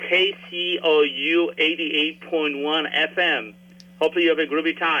KCOU 88.1 FM. Hopefully you have a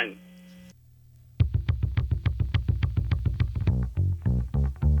groovy time.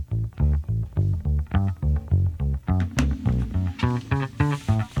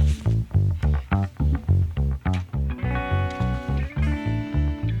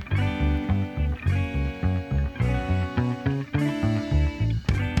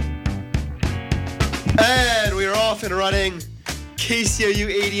 And we're off and running. KCOU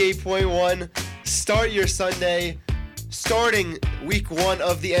 88.1. Start your Sunday. Starting week 1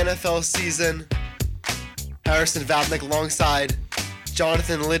 of the NFL season. Harrison Vapnik alongside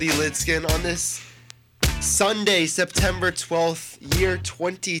Jonathan Liddy Lidskin on this Sunday, September 12th, year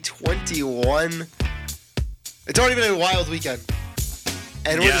 2021. It's already been a wild weekend.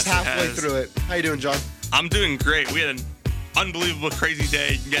 And we're just halfway through it. How you doing, John? I'm doing great. We had an unbelievable, crazy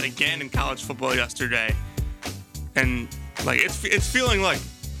day yet again in college football yesterday. And it's feeling like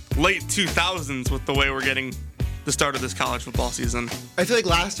late 2000s with the way we're getting the start of this college football season. I feel like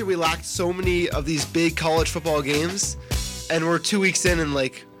last year we lacked so many of these big college football games, and we're 2 weeks in,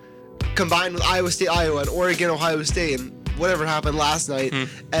 and combined with Iowa State, Iowa, and Oregon, Ohio State, and whatever happened last night,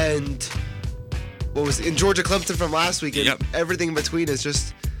 and what was in Georgia, Clemson from last week, and everything in between is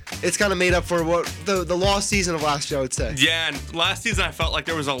just, it's kind of made up for what the lost season of last year, I would say. Yeah, and last season I felt like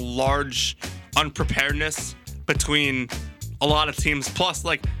there was a large unpreparedness between a lot of teams, plus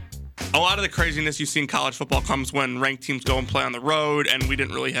a lot of the craziness you see in college football comes when ranked teams go and play on the road, and we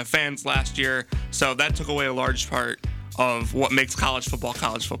didn't really have fans last year, so that took away a large part of what makes college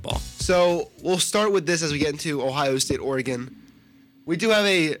football. So we'll start with this as we get into Ohio State, Oregon. We do have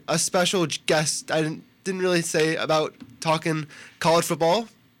a special guest I didn't really say about talking college football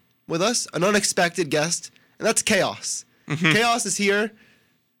with us, an unexpected guest, and that's Chaos. Chaos is here,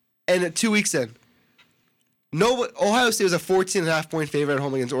 and 2 weeks in. Ohio State was a 14.5-point favorite at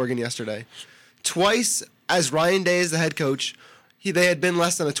home against Oregon yesterday. Twice, as Ryan Day is the head coach, they had been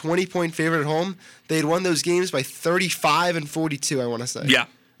less than a 20-point favorite at home. They had won those games by 35 and 42, I want to say. Yeah.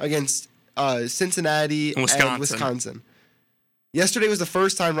 Against Cincinnati and Wisconsin. Yesterday was the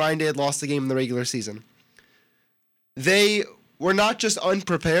first time Ryan Day had lost a game in the regular season. They were not just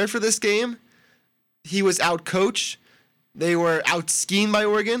unprepared for this game. He was out-coached. They were out-schemed by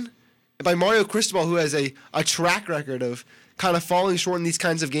Oregon. By Mario Cristobal, who has a track record of kind of falling short in these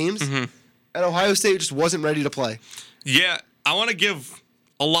kinds of games. And Ohio State just wasn't ready to play. Yeah, I want to give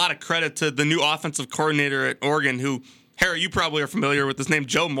a lot of credit to the new offensive coordinator at Oregon, who, Harry, you probably are familiar with, his name,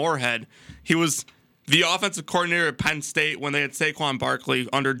 Joe Moorhead. He was the offensive coordinator at Penn State when they had Saquon Barkley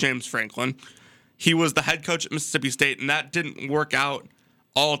under James Franklin. He was the head coach at Mississippi State, and that didn't work out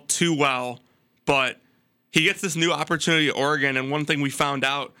all too well. But he gets this new opportunity at Oregon, and one thing we found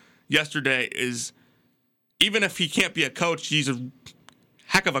out yesterday is even if he can't be a coach, he's a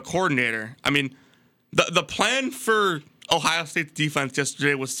heck of a coordinator. I mean, the plan for Ohio State's defense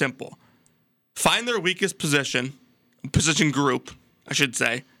yesterday was simple. Find their weakest position group, I should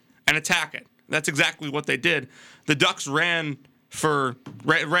say, and attack it. That's exactly what they did. The Ducks ran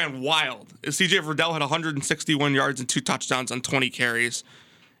wild. C.J. Verdell had 161 yards and 2 touchdowns on 20 carries.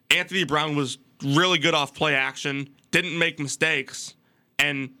 Anthony Brown was really good off play action, didn't make mistakes,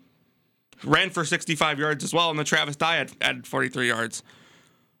 and ran for 65 yards as well, and then Travis Dye had 43 yards.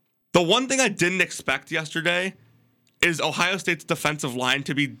 The one thing I didn't expect yesterday is Ohio State's defensive line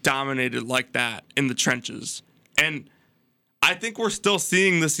to be dominated like that in the trenches. And I think we're still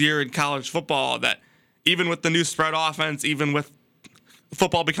seeing this year in college football that even with the new spread offense, even with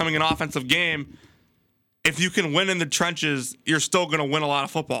football becoming an offensive game, if you can win in the trenches, you're still going to win a lot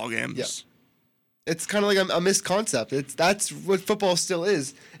of football games. Yeah. It's kind of like a missed concept. That's what football still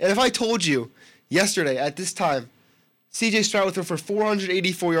is. And if I told you yesterday at this time, C.J. Stroud would throw for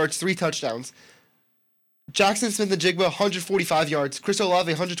 484 yards, 3 touchdowns. Jackson Smith-Njigba, 145 yards. Chris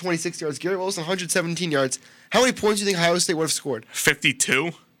Olave, 126 yards. Garrett Wilson, 117 yards. How many points do you think Ohio State would have scored?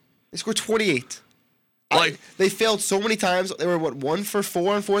 52. They scored 28. They failed so many times. They were, 1 for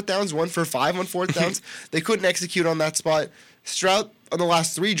 4 on fourth downs, 1 for 5 on fourth downs. They couldn't execute on that spot. Stroud, on the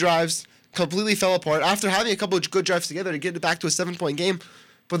last 3 drives, completely fell apart. After having a couple of good drives together to get it back to a 7-point game,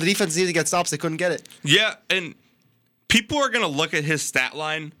 but the defense needed to get stops. They couldn't get it. Yeah, and people are going to look at his stat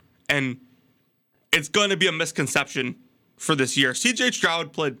line, and it's going to be a misconception for this year. C.J.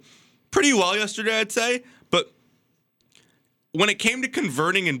 Stroud played pretty well yesterday, I'd say, but when it came to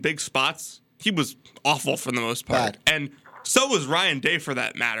converting in big spots, he was awful for the most part. Bad. And so was Ryan Day, for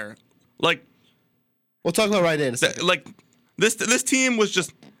that matter. We'll talk about Ryan Day in a second. This team was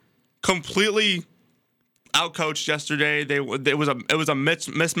just completely outcoached yesterday. It was a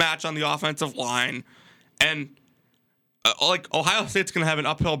mismatch on the offensive line, and like Ohio State's going to have an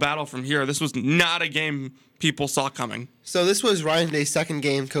uphill battle from here. This was not a game people saw coming. So this was Ryan Day's second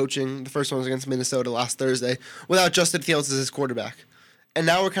game coaching. The first one was against Minnesota last Thursday without Justin Fields as his quarterback. And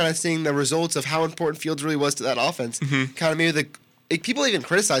now we're kind of seeing the results of how important Fields really was to that offense. Kind of maybe people even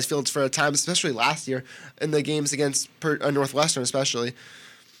criticized Fields for a time, especially last year in the games against Northwestern especially,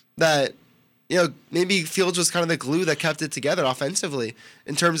 that maybe Fields was kind of the glue that kept it together offensively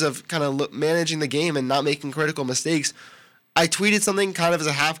in terms of kind of managing the game and not making critical mistakes. I tweeted something kind of as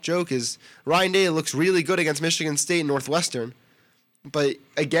a half joke is Ryan Day looks really good against Michigan State and Northwestern. But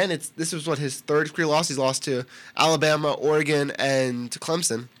again, this was his third career loss. He's lost to Alabama, Oregon, and to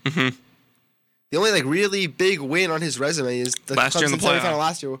Clemson. Mm-hmm. The only really big win on his resume is the last year in the Clemson playoff. semifinal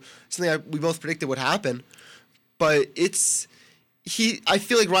last year. Something we both predicted would happen. But I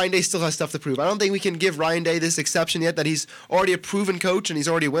feel like Ryan Day still has stuff to prove. I don't think we can give Ryan Day this exception yet that he's already a proven coach and he's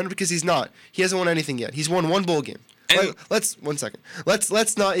already a winner, because he's not. He hasn't won anything yet. He's won one bowl game. Let's 1 second.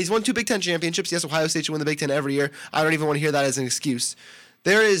 Let's not. He's won 2 Big Ten championships. Yes, Ohio State should win the Big Ten every year. I don't even want to hear that as an excuse.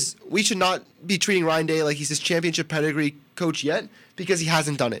 We should not be treating Ryan Day like he's this championship pedigree coach yet, because he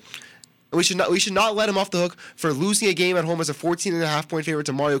hasn't done it. And we should not let him off the hook for losing a game at home as a 14.5-point favorite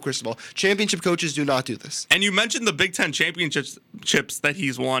to Mario Cristobal. Championship coaches do not do this. And you mentioned the Big Ten championships that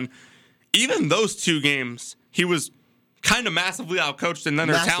he's won. Even those 2 games, he was kind of massively outcoached, and then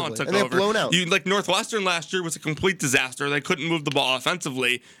their talent took and they over. blown out. Northwestern last year was a complete disaster. They couldn't move the ball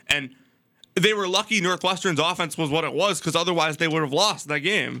offensively, and they were lucky Northwestern's offense was what it was, because otherwise they would have lost that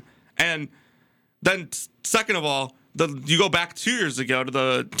game. And then, second of all, you go back 2 years ago to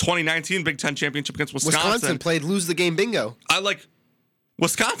the 2019 Big Ten championship against Wisconsin played lose the game bingo.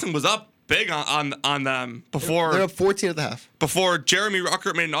 Wisconsin was up big on them before. They're up 14 at the half. Before Jeremy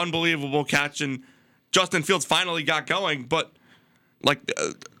Ruckert made an unbelievable catch and Justin Fields finally got going. But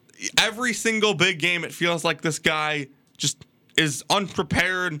every single big game, it feels like this guy just is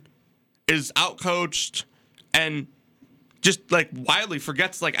unprepared, is outcoached, and just widely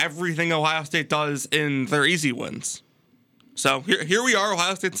forgets everything Ohio State does in their easy wins. So here we are,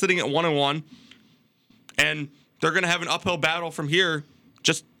 Ohio State sitting at 1-1, and they're going to have an uphill battle from here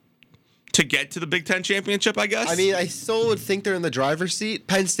just to get to the Big Ten championship, I guess. I mean, I still would think they're in the driver's seat.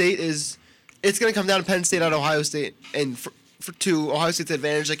 Penn State it's going to come down to Penn State at Ohio State, and to Ohio State's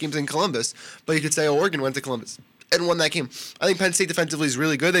advantage, that game's in Columbus. But you could say Oregon went to Columbus and won that game. I think Penn State defensively is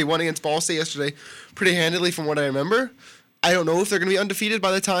really good. They won against Ball State yesterday pretty handily from what I remember. I don't know if they're going to be undefeated by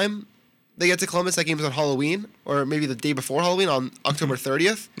the time they get to Columbus. That game is on Halloween, or maybe the day before Halloween on October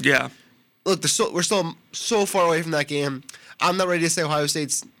 30th. Yeah. Look, we're still so far away from that game. I'm not ready to say Ohio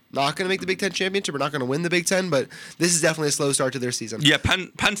State's not going to make the Big Ten championship. We're not going to win the Big Ten, but this is definitely a slow start to their season. Yeah,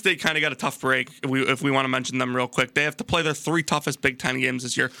 Penn State kind of got a tough break. If we want to mention them real quick, they have to play their 3 toughest Big Ten games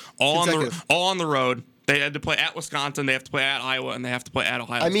this year, all on the road. They had to play at Wisconsin, they have to play at Iowa, and they have to play at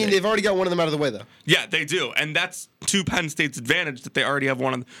Ohio State. They've already got one of them out of the way, though. Yeah, they do. And that's to Penn State's advantage that they already have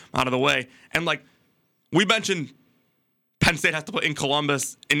one out of the way. And we mentioned Penn State has to play in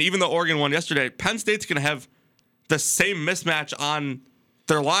Columbus, and even though Oregon won yesterday, Penn State's going to have the same mismatch on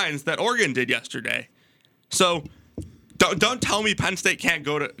their lines that Oregon did yesterday. So don't tell me Penn State can't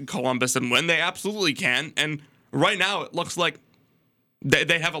go to Columbus and win. They absolutely can. And right now it looks like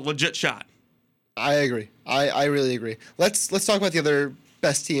they have a legit shot. I agree. I really agree. Let's talk about the other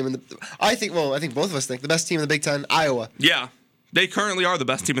best team I think both of us think the best team in the Big Ten, Iowa. Yeah. They currently are the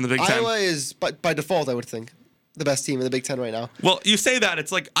best team in the Big Ten. Iowa is by default, I would think, the best team in the Big Ten right now. Well, you say that,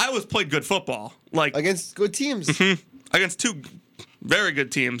 it's Iowa's played good football. Against good teams. Against 2 very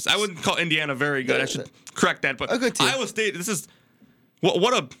good teams. I wouldn't call Indiana very good. I should correct that. But a good team. Iowa State, this is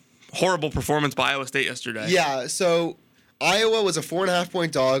what a horrible performance by Iowa State yesterday. Yeah, so Iowa was a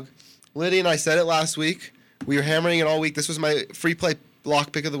 4.5-point dog. Liddy and I said it last week. We were hammering it all week. This was my free play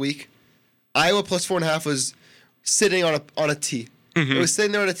lock pick of the week. Iowa plus 4.5 was sitting on a tee. It was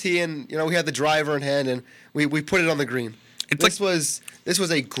sitting there on a tee, and we had the driver in hand, and we put it on the green. This was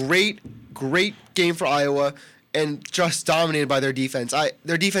a great game for Iowa, and just dominated by their defense.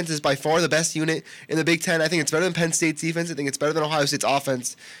 Their defense is by far the best unit in the Big Ten. I think it's better than Penn State's defense. I think it's better than Ohio State's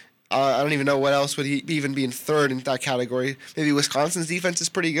offense. I don't even know what else would he even be in third in that category. Maybe Wisconsin's defense is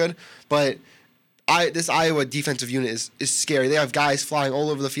pretty good, but this Iowa defensive unit is scary. They have guys flying all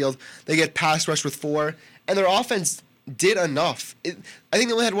over the field. They get pass rush with 4, and their offense did enough. I think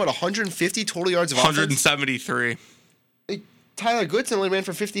they only had 150 total yards of 173. offense. Tyler Goodson only ran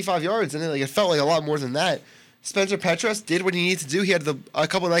for 55 yards, and it felt like a lot more than that. Spencer Petras did what he needed to do. He had a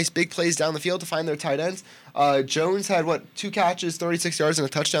couple of nice big plays down the field to find their tight ends. Jones had 2 catches, 36 yards, and a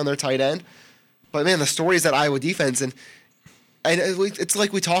touchdown, their tight end. But man, the story is that Iowa defense, and it's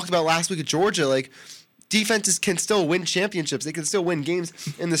like we talked about last week at Georgia. defenses can still win championships. They can still win games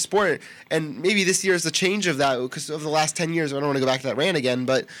in the sport. And maybe this year is the change of that because over the last 10 years, I don't want to go back to that rant again,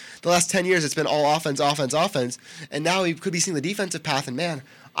 but the last 10 years it's been all offense. And now we could be seeing the defensive path. And man,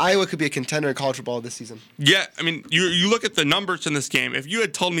 Iowa could be a contender in college football this season. Yeah, I mean, you look at the numbers in this game. If you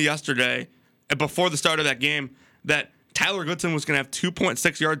had told me yesterday, before the start of that game, that Tyler Goodson was going to have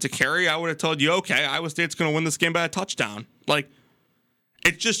 2.6 yards to carry, I would have told you, okay, Iowa State's going to win this game by a touchdown. Like,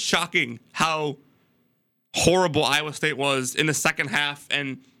 it's just shocking how horrible Iowa State was in the second half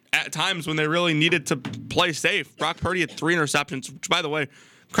and at times when they really needed to play safe. Brock Purdy had 3 interceptions, which, by the way,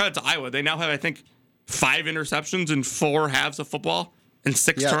 credit to Iowa. They now have, I think, 5 interceptions in 4 halves of football and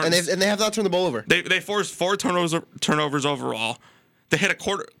 6 turnovers. And they have not turned the ball over. They forced 4 turnovers overall. They hit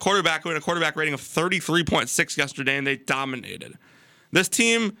a quarterback who had a quarterback rating of 33.6 yesterday, and they dominated. This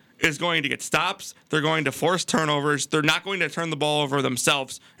team is going to get stops. They're going to force turnovers. They're not going to turn the ball over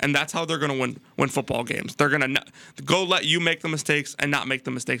themselves, and that's how they're going to win football games. They're going to go let you make the mistakes and not make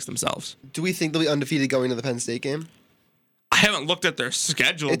the mistakes themselves. Do we think they'll be undefeated going to the Penn State game? I haven't looked at their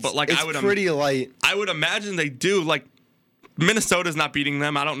schedule, but it's pretty light. I would imagine they do. Like, Minnesota's not beating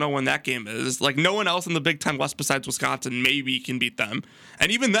them. I don't know when that game is. Like, no one else in the Big Ten West besides Wisconsin maybe can beat them.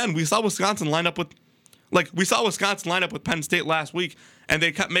 And even then, we saw Wisconsin line up with Penn State last week, and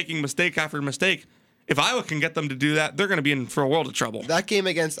they kept making mistake after mistake. If Iowa can get them to do that, they're going to be in for a world of trouble. That game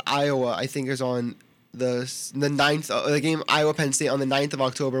against Iowa, I think, is on the 9th. The game Iowa-Penn State on the 9th of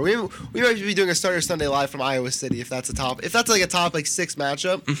October. We might be doing a Starter Sunday live from Iowa City if that's a top 6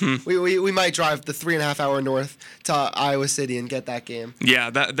 matchup. Mm-hmm. We might drive the 3.5 hour north to Iowa City and get that game. Yeah,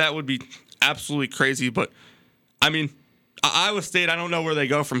 that would be absolutely crazy. But I mean, Iowa State, I don't know where they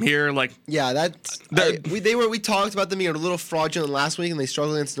go from here. Like, yeah, we talked about them being a little fraudulent last week, and they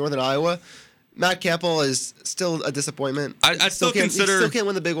struggled against Northern Iowa. Matt Campbell is still a disappointment. I still can't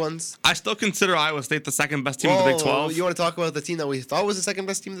win the big ones. I still consider Iowa State the second best team in the Big 12. You want to talk about the team that we thought was the second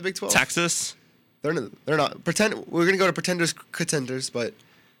best team in the Big 12? Texas. They're not. We're gonna go to pretenders, contenders, but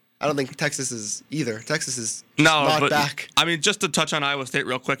I don't think Texas is either. Texas is not back. I mean, just to touch on Iowa State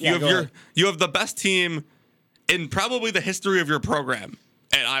real quick, you have the best team in probably the history of your program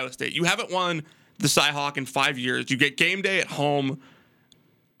at Iowa State. You haven't won the Cy-Hawk in 5 years. You get game day at home.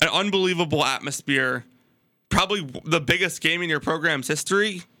 An unbelievable atmosphere, probably the biggest game in your program's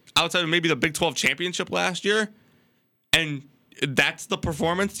history, outside of maybe the Big 12 championship last year, and that's the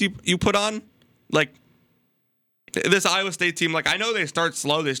performance you put on? Like, this Iowa State team, like, I know they start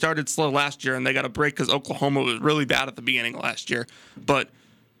slow. They started slow last year, and they got a break because Oklahoma was really bad at the beginning of last year, but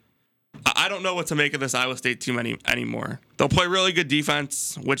I don't know what to make of this Iowa State team anymore. They'll play really good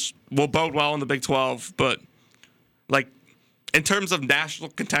defense, which will bode well in the Big 12, but, like, in terms of national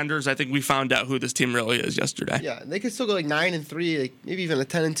contenders, I think we found out who this team really is yesterday. Yeah, and they could still go like 9-3, like maybe even a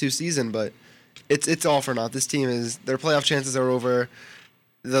 10-2 season, but it's all for naught. This team their playoff chances are over.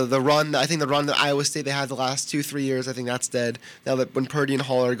 The run that Iowa State they had the last 2-3 years, I think that's dead. Now that when Purdy and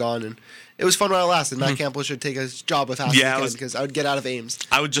Hall are gone, and it was fun while it lasted. Matt Campbell should take his job as fast as he can because I would get out of Ames.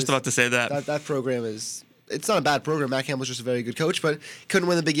 I was just about to say that. That program is. It's not a bad program. Matt Campbell's just a very good coach, but couldn't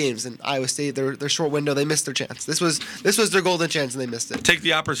win the big games. And Iowa State, their short window, they missed their chance. This was their golden chance, and they missed it. Take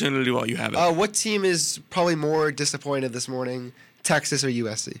the opportunity while you have it. What team is probably more disappointed this morning, Texas or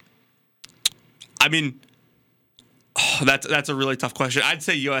USC? I mean, that's a really tough question. I'd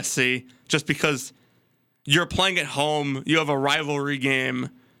say USC, just because you're playing at home. You have a rivalry game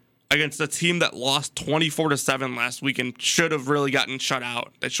against a team that lost 24-7 last week and should have really gotten shut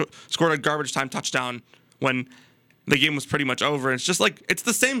out. They scored a garbage time touchdown when the game was pretty much over. It's just like, it's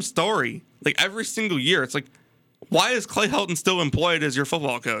the same story. Like, every single year, it's like, why is Clay Helton still employed as your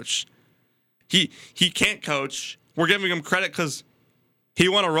football coach? He can't coach. We're giving him credit because he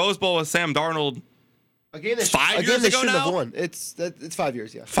won a Rose Bowl with Sam Darnold a game that 5 years ago now? Have won. It's 5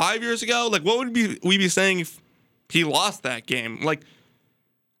 years, yeah. 5 years ago? Like, what would we be saying if he lost that game? Like,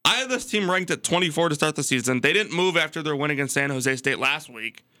 I have this team ranked at 24 to start the season. They didn't move after their win against San Jose State last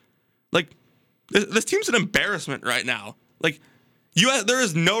week. Like, this team's an embarrassment right now. Like, there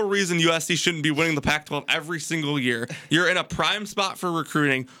is no reason USC shouldn't be winning the Pac-12 every single year. You're in a prime spot for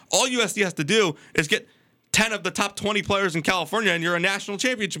recruiting. All USC has to do is get 10 of the top 20 players in California, and you're a national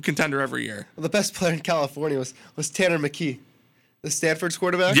championship contender every year. Well, the best player in California was Tanner McKee, the Stanford's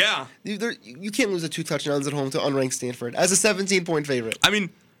quarterback. Yeah. You can't lose 2 touchdowns at home to unranked Stanford as a 17-point favorite. I mean,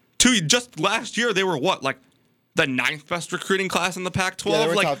 just last year, they were what, like the 9th best recruiting class in the Pac-12? Yeah, they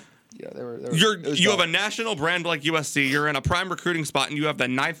were like, top. Yeah, they were. You have a national brand like USC. You're in a prime recruiting spot, and you have the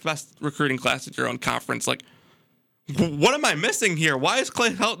 9th best recruiting class at your own conference. Like, what am I missing here? Why is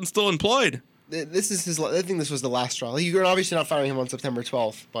Clay Helton still employed? This is I think this was the last straw. You're obviously not firing him on September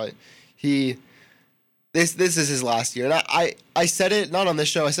 12th, but he This is his last year. And I said it, not on this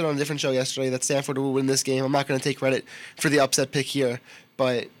show, I said it on a different show yesterday, that Stanford will win this game. I'm not going to take credit for the upset pick here,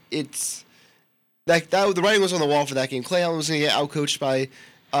 but it's that the writing was on the wall for that game. Clay Allen was going to get outcoached by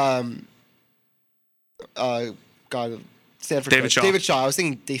Stanford David coach. Shaw. David Shaw. I was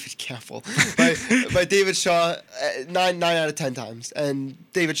thinking David Campbell. by David Shaw 9 out of 10 times. And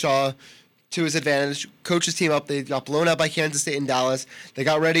David Shaw, to his advantage, coached his team up. They got blown out by Kansas State and Dallas. They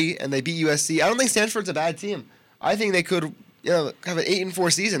got ready and they beat USC. I don't think Stanford's a bad team. I think they could have an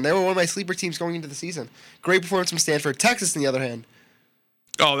 8-4 season. They were one of my sleeper teams going into the season. Great performance from Stanford. Texas, on the other hand.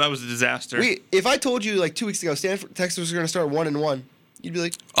 Oh, that was a disaster. If I told you like 2 weeks ago Texas was going to start 1-1, you'd be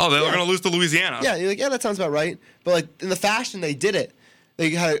like, they were going to lose to Louisiana. yeah, you're like, yeah, that sounds about right. But like in the fashion they did it,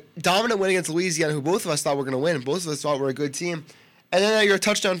 they had a dominant win against Louisiana, who both of us thought were going to win. Both of us thought were a good team. And then you're a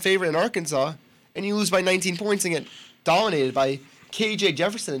touchdown favorite in Arkansas, and you lose by 19 points and get dominated by KJ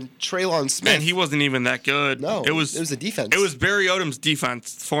Jefferson and Traylon Smith. And he wasn't even that good. No, it was the defense. It was Barry Odom's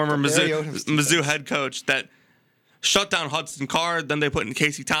defense, former Mizzou head coach, that shut down Hudson Card. Then they put in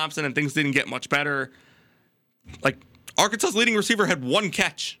Casey Thompson, and things didn't get much better. Like, Arkansas's leading receiver had one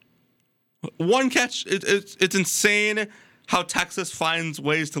catch. One catch. It's insane how Texas finds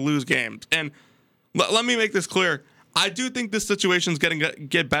ways to lose games. And let me make this clear. I do think this situation's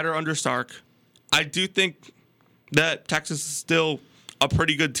get better under Sark. I do think that Texas is still a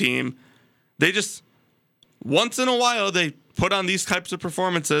pretty good team. They just, once in a while, they put on these types of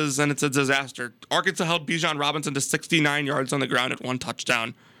performances, and it's a disaster. Arkansas held Bijan Robinson to 69 yards on the ground at 1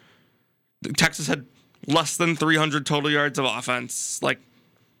 touchdown. Texas had less than 300 total yards of offense. Like,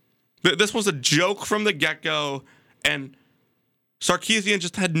 this was a joke from the get-go, and Sarkisian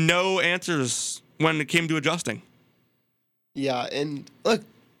just had no answers when it came to adjusting. Yeah, and look,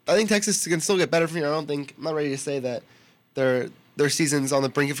 I think Texas can still get better from here. I'm not ready to say that their season's on the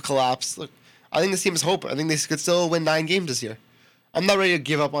brink of collapse. Look, I think this team has hope. I think they could still win 9 games this year. I'm not ready to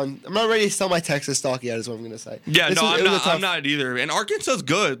give up on. I'm not ready to sell my Texas stock yet. Is what I'm going to say. Yeah, I'm not either. And Arkansas's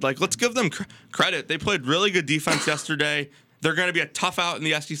good. Like, let's give them credit. They played really good defense yesterday. They're going to be a tough out in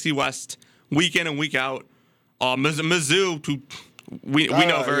the SEC West week in and week out. Mizzou, who we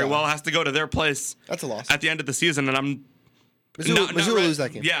know very well, has to go to their place. That's a loss at the end of the season, and Mizzou will lose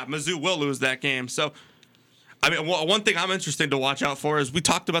that game. Yeah, Mizzou will lose that game. So, I mean, one thing I'm interested to watch out for is we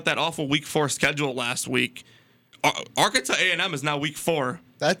talked about that awful Week 4 schedule last week. Arkansas A&M is now Week 4.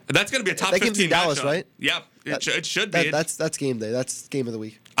 That's going to be a top 15 Dallas, matchup. Right? Yep, it should be. That's game day. That's game of the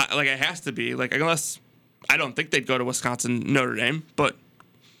week. It has to be. Like, unless I don't think they'd go to Wisconsin, Notre Dame, but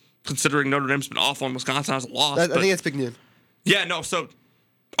considering Notre Dame's been awful and Wisconsin has lost, I think it's big noon. Yeah, no. So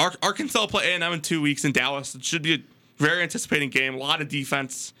Arkansas will play A&M in 2 weeks in Dallas. It should be a very anticipating game. A lot of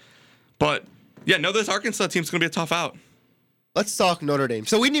defense, but yeah, no, this Arkansas team's going to be a tough out. Let's talk Notre Dame.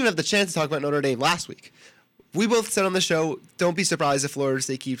 So we didn't even have the chance to talk about Notre Dame last week. We both said on the show, don't be surprised if Florida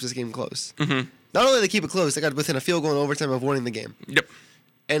State keeps this game close. Mm-hmm. Not only did they keep it close, they got within a field goal in overtime of winning the game. Yep.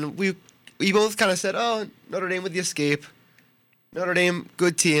 And we both kind of said, oh, Notre Dame with the escape. Notre Dame,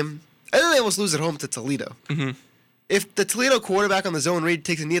 good team. And then they almost lose at home to Toledo. Mm-hmm. If the Toledo quarterback on the zone read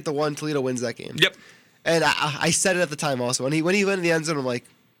takes a knee at the 1, Toledo wins that game. Yep. And I said it at the time also. When he went in the end zone, I'm like,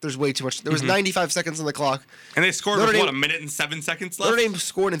 there's way too much. There was 95 seconds on the clock. And they scored with, a minute and 7 seconds left? Notre Dame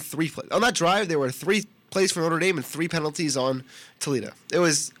scored in 3 plays. On that drive, there were 3 plays for Notre Dame and 3 penalties on Toledo. It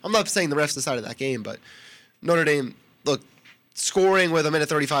was, I'm not saying the refs decided that game, but Notre Dame, look, scoring with a minute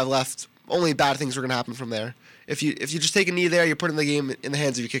 35 left, only bad things were going to happen from there. If you just take a knee there, you're putting the game in the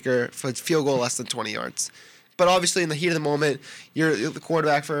hands of your kicker for a field goal less than 20 yards. But obviously, in the heat of the moment, you're the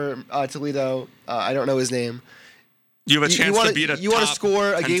quarterback for Toledo. I don't know his name. You have a chance to beat a You want to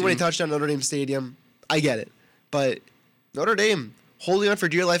score a game-winning team. touchdown at Notre Dame Stadium. I get it. But Notre Dame, holding on for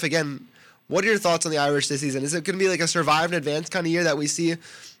dear life again. What are your thoughts on the Irish this season? Is it going to be like a survive and advance kind of year that we see?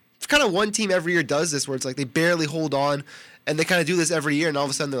 Kind of one team every year does this, where it's like they barely hold on, and they kind of do this every year, and all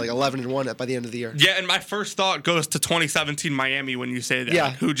of a sudden they're like 11-1 by the end of the year. Yeah, and my first thought goes to 2017 Miami when you say that.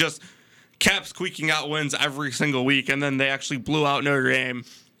 Yeah. Who just kept squeaking out wins every single week, and then they actually blew out Notre Dame,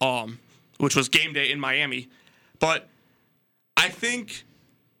 which was game day in Miami. But I think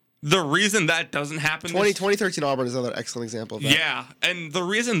the reason that doesn't happen 2013 Auburn is another excellent example of that. Yeah, and the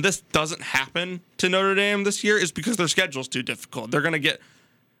reason this doesn't happen to Notre Dame this year is because their schedule's too difficult. They're going to get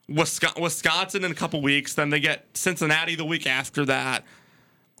Wisconsin in a couple weeks, then they get Cincinnati the week after that.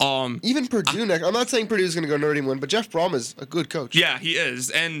 Even Purdue next. I'm not saying Purdue's going to go Notre Dame win, but Jeff Brom is a good coach. Yeah, he is.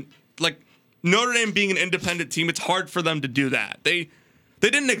 And like Notre Dame being an independent team, it's hard for them to do that. They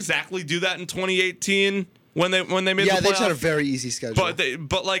didn't exactly do that in 2018 when they made the playoffs. Yeah, they just had a very easy schedule.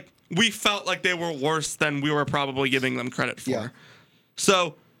 But like we felt like they were worse than we were probably giving them credit for. Yeah.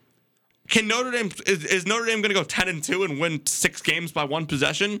 So Can Notre Dame is Notre Dame going to go 10-2 and win 6 games by one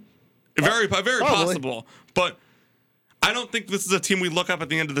possession? Very possible. But I don't think this is a team we look up at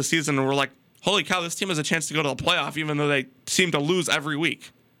the end of the season and we're like, holy cow, this team has a chance to go to the playoff, even though they seem to lose every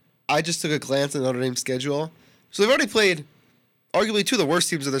week. I just took a glance at Notre Dame's schedule. So they've already played arguably two of the worst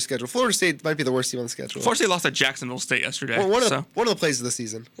teams of their schedule. Florida State might be the worst team on the schedule. Florida State lost at Jacksonville State yesterday. Well, one of the plays of the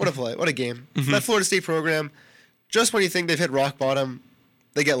season. What a play. What a game. That Florida State program, just when you think they've hit rock bottom,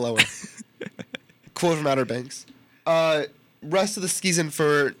 they get lower. Quote from Outer Banks. Rest of the season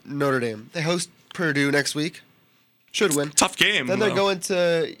for Notre Dame. They host Purdue next week. Should win. Tough game. Then they're going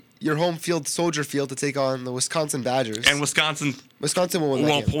to your home field, Soldier Field, to take on the Wisconsin Badgers. And Wisconsin will win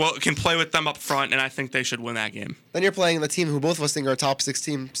that game. Can play with them up front, and I think they should win that game. Then you're playing the team who both of us think are a top 6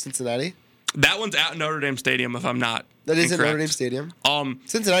 team, Cincinnati. That one's at Notre Dame Stadium, if I'm not That is incorrect. at Notre Dame Stadium.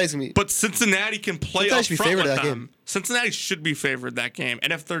 Cincinnati's going to be... But Cincinnati can play Cincinnati up should be front favored with that them. game. Cincinnati should be favored that game.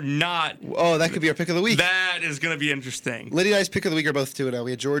 And if they're not... Oh, that could be our pick of the week. That is going to be interesting. Liddy and I's pick of the week are both 2-0.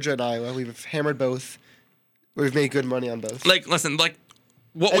 We had Georgia and Iowa. We've hammered both. We've made good money on both. Listen,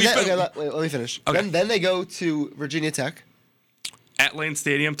 what we... Let me finish. Okay. Then they go to Virginia Tech. At Lane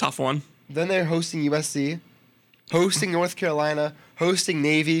Stadium, tough one. Then they're hosting USC, hosting North Carolina, hosting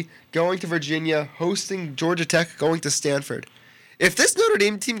Navy, going to Virginia, hosting Georgia Tech, going to Stanford. If this Notre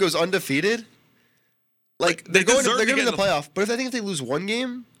Dame team goes undefeated, they're going to be in the playoff. But if they lose one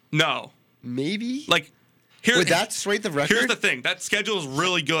game, no, maybe with that strength of record. Here's the thing: that schedule is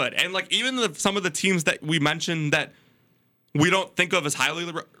really good, and even some of the teams that we mentioned that we don't think of as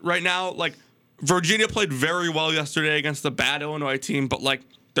highly right now, Virginia played very well yesterday against a bad Illinois team, but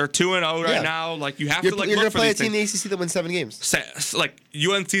they're 2-0 right now. You have to you're look going to for play a these team in the things. ACC that wins 7 games.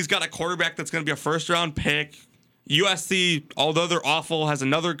 UNC's got a quarterback that's going to be a first-round pick. USC, although they're awful, has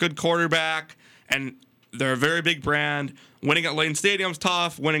another good quarterback, and they're a very big brand. Winning at Lane Stadium's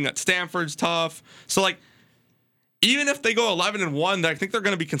tough. Winning at Stanford's tough. So, even if they go 11-1, I think they're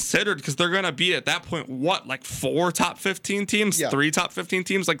going to be considered because they're going to be at that point, 4 top 15 teams? Yeah. 3 top 15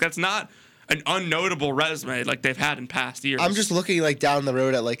 teams? That's not an unnotable resume like they've had in past years. I'm just looking down the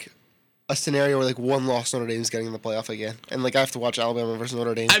road at a scenario where one loss Notre Dame is getting in the playoff again, and I have to watch Alabama versus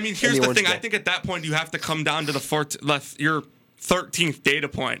Notre Dame. I mean, here's the thing. Bowl. I think at that point you have to come down to your 13th data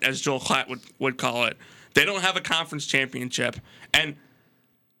point, as Joel Klatt would call it. They don't have a conference championship, and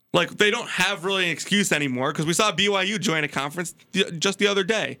they don't have really an excuse anymore because we saw BYU join a conference just the other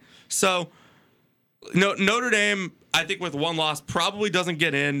day. So Notre Dame, I think with one loss, probably doesn't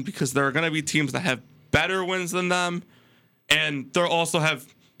get in because there are going to be teams that have better wins than them, and they'll also have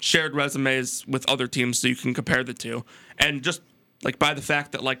shared resumes with other teams so you can compare the two. And just by the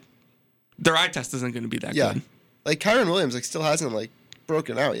fact that their eye test isn't going to be that good. Kyron Williams still hasn't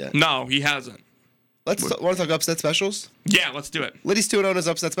broken out yet. No, he hasn't. Want to talk upset specials? Yeah, let's do it. Liddy's 2-0 on his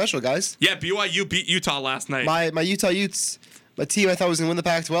upset special, guys. Yeah, BYU beat Utah last night. My Utah Utes, my team I thought was going to win the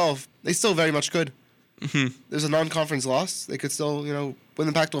Pac-12, they still very much could. Mm-hmm. There's a non-conference loss. They could still, win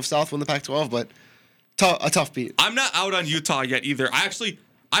the Pac-12 South, win the Pac-12, but a tough beat. I'm not out on Utah yet either.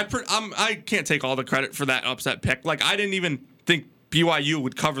 I can't take all the credit for that upset pick. I didn't even think BYU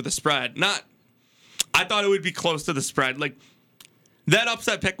would cover the spread. I thought it would be close to the spread. That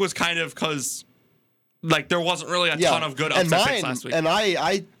upset pick was kind of because there wasn't really a ton of good upset picks last week. And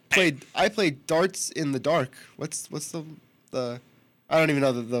I played darts in the dark. What's the I don't even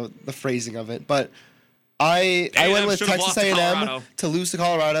know the phrasing of it, but I went with Texas A&M to lose to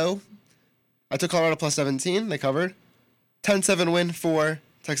Colorado. I took Colorado plus 17. They covered. 10-7 win for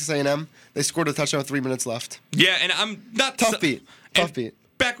Texas A&M. They scored a touchdown with 3 minutes left. Yeah, and I'm not tough beat.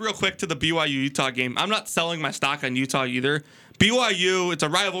 Back real quick to the BYU-Utah game. I'm not selling my stock on Utah either. BYU, it's a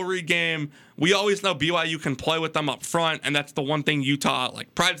rivalry game. We always know BYU can play with them up front, and that's the one thing Utah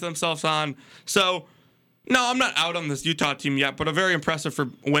prides themselves on. So, no, I'm not out on this Utah team yet, but a very impressive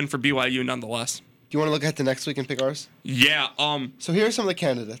win for BYU nonetheless. Do you want to look ahead to next week and pick ours? Yeah. So here are some of the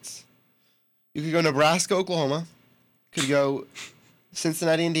candidates. You could go Nebraska, Oklahoma. Could go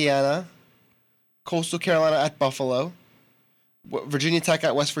Cincinnati, Indiana. Coastal Carolina at Buffalo. Virginia Tech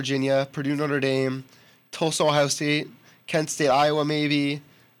at West Virginia. Purdue, Notre Dame. Tulsa, Ohio State. Kent State, Iowa, maybe.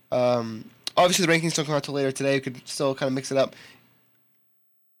 Obviously, the rankings don't come out till later today. We could still kind of mix it up.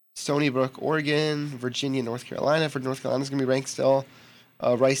 Stony Brook, Oregon. Virginia, North Carolina. For North Carolina's going to be ranked still.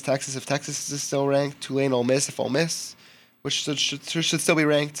 Rice, Texas, if Texas is still ranked. Tulane, Ole Miss, if Ole Miss, which should still be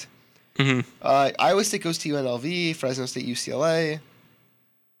ranked. Mm-hmm. Iowa State goes to UNLV. Fresno State, UCLA.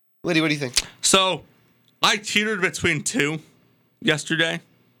 Liddy, what do you think? So, I teetered between 2 yesterday.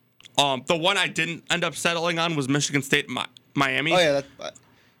 The one I didn't end up settling on was Michigan State, Miami. Oh, yeah.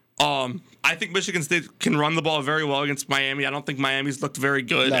 I think Michigan State can run the ball very well against Miami. I don't think Miami's looked very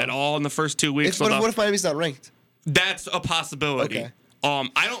good at all in the first 2 weeks. What if Miami's not ranked? That's a possibility. Okay.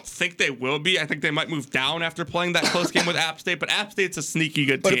 I don't think they will be. I think they might move down after playing that close game with App State, but App State's a sneaky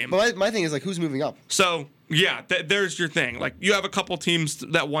good team. But my thing is, like, who's moving up? So, yeah, there's your thing. Like, you have a couple teams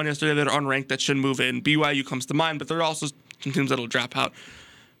that won yesterday that are unranked that should move in. BYU comes to mind, but there are also some teams that will drop out.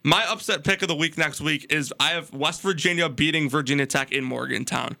 My upset pick of the week next week is I have West Virginia beating Virginia Tech in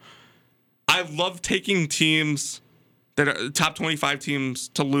Morgantown. I love taking teams that are top 25 teams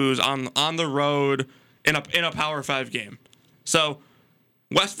to lose on the road in a Power 5 game. So,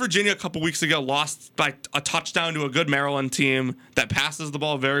 West Virginia a couple weeks ago lost by a touchdown to a good Maryland team that passes the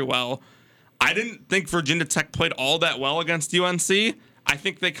ball very well. I didn't think Virginia Tech played all that well against UNC. I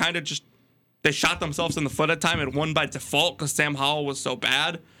think they kind of they shot themselves in the foot at time and won by default because Sam Howell was so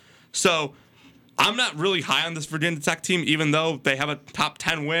bad. So I'm not really high on this Virginia Tech team, even though they have a top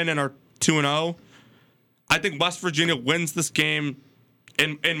 10 win and are 2-0. I think West Virginia wins this game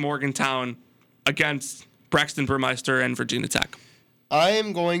in Morgantown against Braxton Burmeister and Virginia Tech. I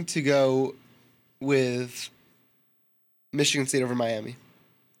am going to go with Michigan State over Miami.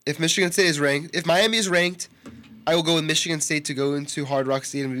 If Michigan State is ranked, if Miami is ranked, I will go with Michigan State to go into Hard Rock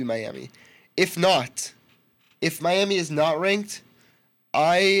Stadium and beat Miami. If not, if Miami is not ranked,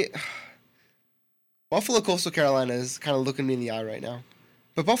 Buffalo Coastal Carolina is kind of looking me in the eye right now.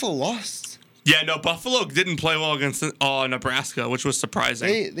 But Buffalo lost. Yeah, no, Buffalo didn't play well against Nebraska, which was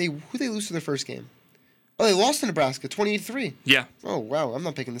surprising. Who they lose to their first game? Oh, they lost to Nebraska, 28-3. Yeah. Oh, wow. I'm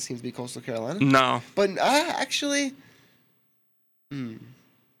not picking this team to beat Coastal Carolina. No. But actually,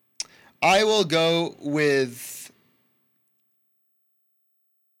 I will go with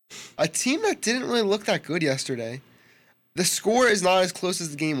a team that didn't really look that good yesterday. The score is not as close as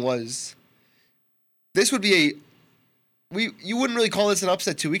the game was. This would be you wouldn't really call this an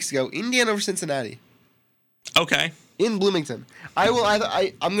upset 2 weeks ago. Indiana over Cincinnati. Okay. In Bloomington. I'm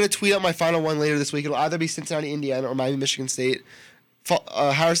going to tweet out my final one later this week. It'll either be Cincinnati, Indiana, or Miami, Michigan State.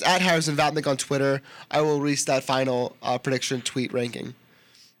 At Harrison Vatnick on Twitter. I will release that final prediction tweet ranking.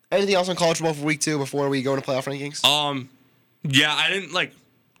 Anything else on college football for week 2 before we go into playoff rankings? Yeah, I didn't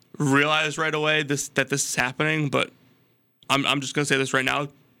realize right away that this is happening, but I'm just gonna say this right now.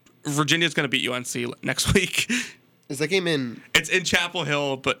 Virginia's gonna beat UNC next week. Is that game in? It's in Chapel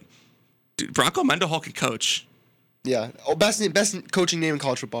Hill, but dude, Bronco Mendenhall can coach. Yeah. Oh, best coaching name in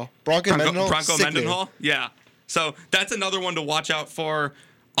college football. Bronco Mendenhall. Bronco Mendenhall. Yeah. So that's another one to watch out for.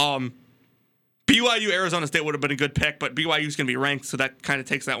 BYU Arizona State would have been a good pick, but BYU's going to be ranked, so that kind of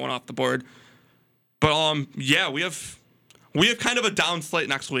takes that one off the board. But yeah, we have kind of a down slate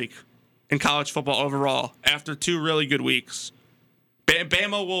next week in college football overall after 2 really good weeks.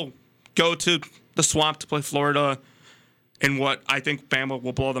 Bama will go to the Swamp to play Florida, in what I think Bama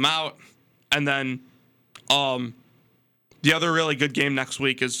will blow them out, and then the other really good game next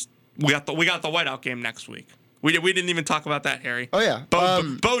week is we got the whiteout game next week. We didn't even talk about that, Harry. Oh yeah,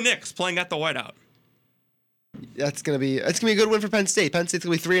 Bo Nix playing at the whiteout. It's gonna be a good win for Penn State. Penn State's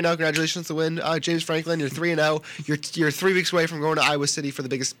gonna be 3-0. Congratulations to win, James Franklin. You're 3-0. You're 3 weeks away from going to Iowa City for the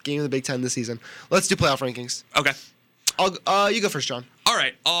biggest game of the Big Ten this season. Let's do playoff rankings. Okay. You go first, John. All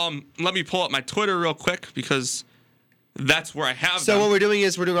right. Let me pull up my Twitter real quick because that's where I have So them. what we're doing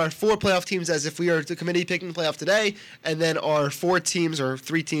is we're doing our 4 playoff teams as if we are the committee picking the playoff today, and then our 4 teams or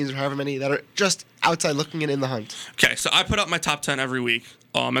 3 teams or however many that are just outside looking in the hunt. Okay, so I put up my top 10 every week,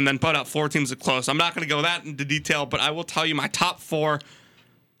 and then put out 4 teams that close. I'm not going to go that into detail, but I will tell you my top 4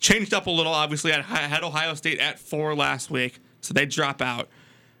 changed up a little. Obviously, I had Ohio State at 4 last week, so they drop out.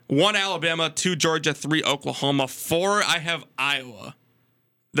 1 Alabama, 2 Georgia, 3 Oklahoma, 4 I have Iowa.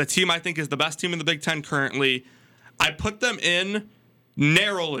 The team I think is the best team in the Big Ten currently. I put them in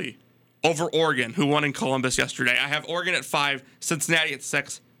narrowly over Oregon, who won in Columbus yesterday. I have Oregon at 5, Cincinnati at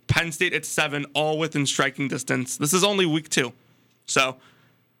 6, Penn State at 7, all within striking distance. This is only week 2. So,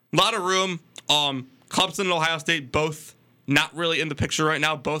 a lot of room. Clemson and Ohio State both not really in the picture right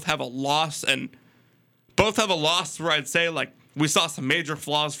now. Both have a loss, and both have a loss where I'd say we saw some major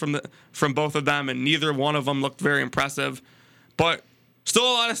flaws from both of them, and neither one of them looked very impressive. But still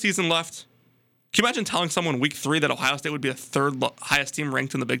a lot of season left. Can you imagine telling someone week 3 that Ohio State would be the 3rd highest team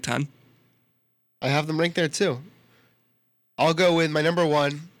ranked in the Big Ten? I have them ranked there too. I'll go with my number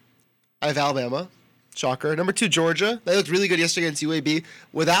 1. I have Alabama. Shocker. Number 2, Georgia. They looked really good yesterday against UAB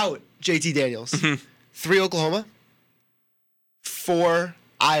without JT Daniels. 3, Oklahoma. 4,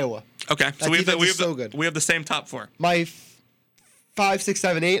 Iowa. Okay, so we good. We have the same top 4. My 5, 6,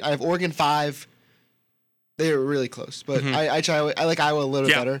 7, 8. I have Oregon 5. They were really close, but I like Iowa a little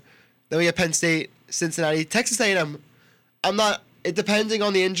bit better. Then we get Penn State, Cincinnati, Texas A&M. I'm not it depending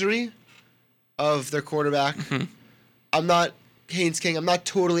on the injury of their quarterback. I'm not Haynes King. I'm not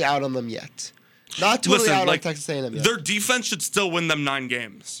totally out on them yet. Not totally out on Texas A&M yet. Their defense should still win them 9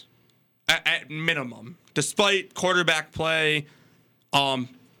 games at minimum, despite quarterback play.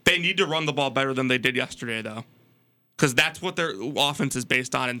 They need to run the ball better than they did yesterday, though, because that's what their offense is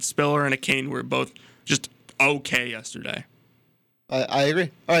based on. And Spiller and Akane were both just okay yesterday. I agree.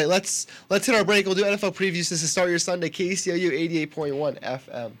 All right, let's hit our break. We'll do NFL previews. This is Start Your Sunday, KCOU 88.1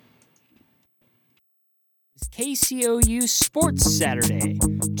 FM. It's KCOU Sports Saturday.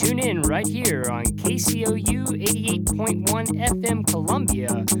 Tune in right here on KCOU 88.1 FM Columbia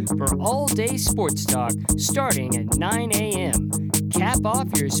for all-day sports talk starting at 9 a.m. Cap off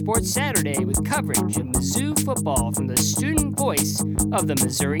your Sports Saturday with coverage of Mizzou football from the student voice of the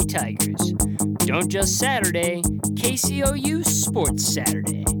Missouri Tigers. Don't just Saturday, KCOU Sports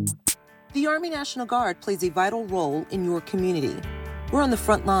Saturday. The Army National Guard plays a vital role in your community. We're on the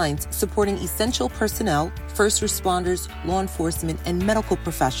front lines supporting essential personnel, first responders, law enforcement, and medical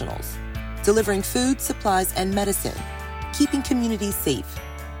professionals, delivering food, supplies, and medicine, keeping communities safe,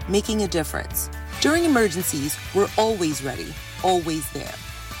 making a difference. During emergencies, we're always ready, always there.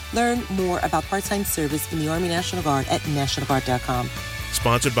 Learn more about part-time service in the Army National Guard at nationalguard.com.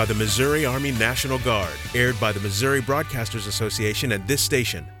 Sponsored by the Missouri Army National Guard. Aired by the Missouri Broadcasters Association and this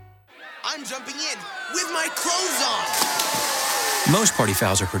station. I'm jumping in with my clothes on. Most party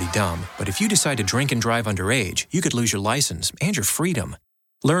fouls are pretty dumb, but if you decide to drink and drive underage, you could lose your license and your freedom.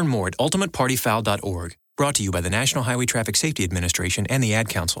 Learn more at ultimatepartyfoul.org. Brought to you by the National Highway Traffic Safety Administration and the Ad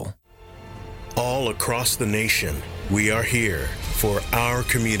Council. All across the nation, we are here for our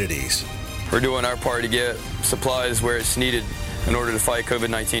communities. We're doing our part to get supplies where it's needed in order to fight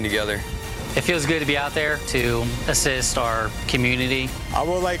COVID-19 together. It feels good to be out there to assist our community. I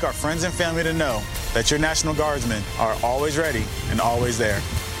would like our friends and family to know that your National Guardsmen are always ready and always there.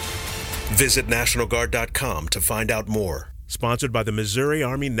 Visit NationalGuard.com to find out more. Sponsored by the Missouri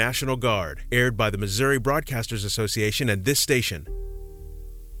Army National Guard. Aired by the Missouri Broadcasters Association and this station.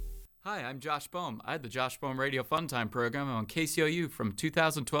 Hi, I'm Josh Bohm. I had the Josh Bohm Radio Fun Time program on KCOU from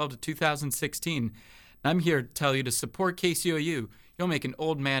 2012 to 2016. I'm here to tell you to support KCOU. You'll make an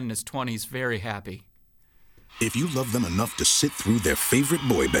old man in his 20s very happy. If you love them enough to sit through their favorite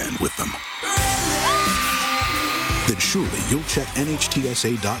boy band with them, then surely you'll check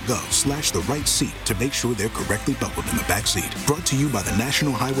NHTSA.gov/the right seat to make sure they're correctly buckled in the back seat. Brought to you by the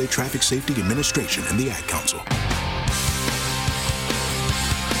National Highway Traffic Safety Administration and the Ad Council.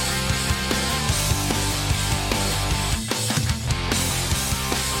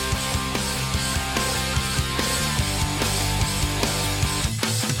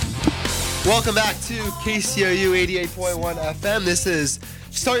 Welcome back to KCOU 88.1 FM. This is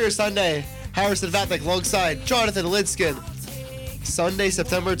Start Your Sunday. Harrison Vatnik alongside Jonathan Lidskin. Sunday,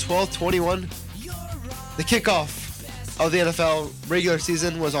 September 12th, 21. The kickoff of the NFL regular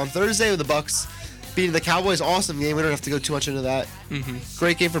season was on Thursday with the Bucs beating the Cowboys. Awesome game. We don't have to go too much into that.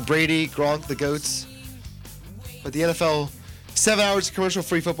 Great game for Brady, Gronk, the GOATs. But the NFL, 7 hours of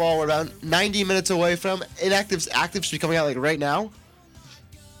commercial-free football. We're about 90 minutes away from inactives. Active should be coming out like right now.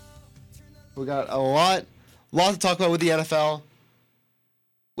 We got a lot to talk about with the NFL.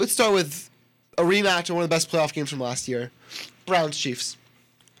 Let's start with a rematch of one of the best playoff games from last year. Browns-Chiefs.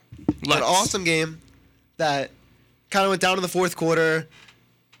 An awesome game that kind of went down in the fourth quarter.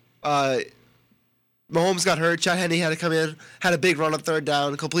 Mahomes got hurt. Chad Henne had to come in, had a big run on third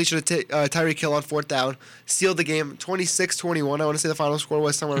down, completion of Tyreek Hill on fourth down, sealed the game 26-21. I want to say the final score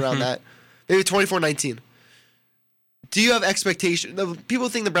was somewhere around that. Maybe 24-19. Do you have expectations? People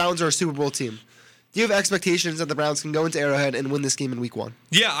think the Browns are a Super Bowl team. Do you have expectations that the Browns can go into Arrowhead and win this game in week 1?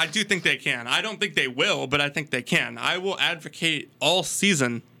 Yeah, I do think they can. I don't think they will, but I think they can. I will advocate all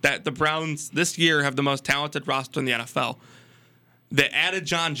season that the Browns this year have the most talented roster in the NFL. They added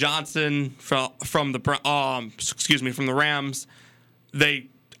John Johnson from the Rams. They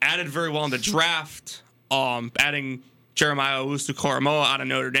added very well in the draft, adding Jeremiah Owusu-Koramoah out of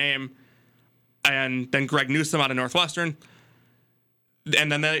Notre Dame, and then Greg Newsome out of Northwestern.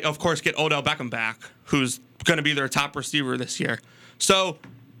 And then they, of course, get Odell Beckham back, who's going to be their top receiver this year. So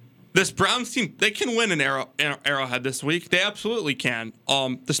this Browns team, they can win in Arrowhead this week. They absolutely can.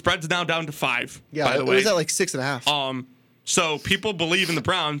 The spread's now down to 5, by the way. It was at like 6.5. So people believe in the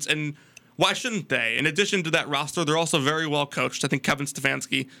Browns, and why shouldn't they? In addition to that roster, they're also very well coached. I think Kevin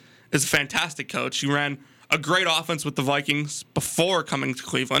Stefanski is a fantastic coach. He ran a great offense with the Vikings before coming to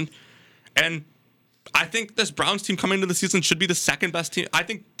Cleveland. And I think this Browns team coming into the season should be the second best team. I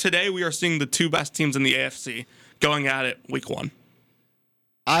think today we are seeing the 2 best teams in the AFC going at it week 1.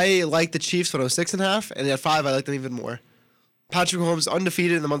 I like the Chiefs when I was 6.5, and at 5, I like them even more. Patrick Mahomes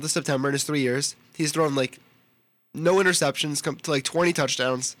undefeated in the month of September in his 3 years. He's thrown no interceptions, come to 20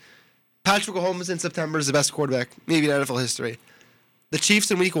 touchdowns. Patrick Mahomes in September is the best quarterback, maybe in NFL history. The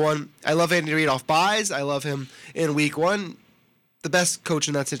Chiefs in week 1, I love Andy Reid off buys. I love him in week 1. The best coach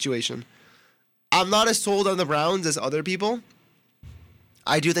in that situation. I'm not as sold on the Browns as other people.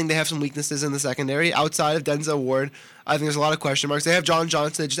 I do think they have some weaknesses in the secondary. Outside of Denzel Ward, I think there's a lot of question marks. They have John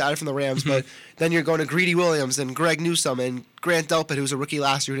Johnson, they just added from the Rams, but then you're going to Greedy Williams and Greg Newsome and Grant Delpit, who was a rookie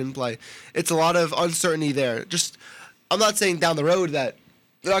last year who didn't play. It's a lot of uncertainty there. I'm not saying down the road that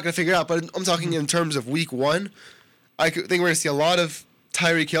they're not going to figure it out, but I'm talking in terms of week 1. I think we're going to see a lot of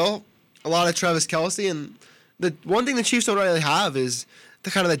Tyreek Hill, a lot of Travis Kelce, and the one thing the Chiefs don't really have is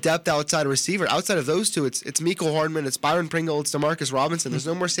the depth outside receiver. Outside of those two, it's Mecole Hardman, it's Byron Pringle, it's DeMarcus Robinson. There's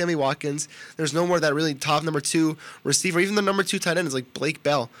no more Sammy Watkins. There's no more that really top number 2 receiver. Even the number 2 tight end is like Blake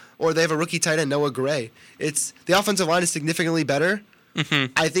Bell, or they have a rookie tight end, Noah Gray. The offensive line is significantly better.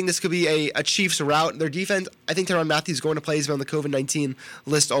 I think this could be a Chiefs route. Their defense, I think Tyrann Mathieu is going to play. He's been on the COVID-19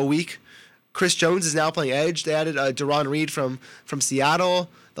 list all week. Chris Jones is now playing edge. They added Deron Reed from Seattle.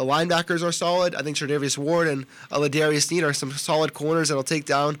 The linebackers are solid. I think Tre'Davious Ward and Ladarius Sneed are some solid corners that'll take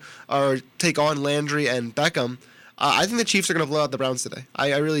on Landry and Beckham. I think the Chiefs are going to blow out the Browns today.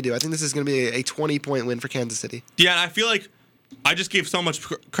 I really do. I think this is going to be a 20-point win for Kansas City. Yeah, and I feel like I just gave so much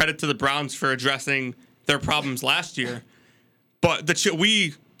credit to the Browns for addressing their problems last year. But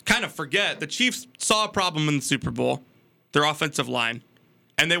we kind of forget the Chiefs saw a problem in the Super Bowl, their offensive line,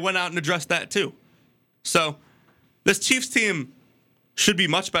 and they went out and addressed that too. So this Chiefs team should be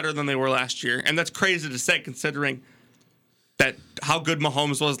much better than they were last year, and that's crazy to say considering that how good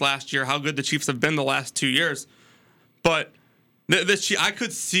Mahomes was last year, how good the Chiefs have been the last 2 years. But I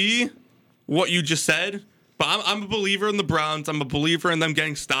could see what you just said, but I'm a believer in the Browns. I'm a believer in them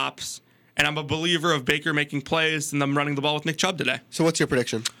getting stops, and I'm a believer of Baker making plays and them running the ball with Nick Chubb today. So what's your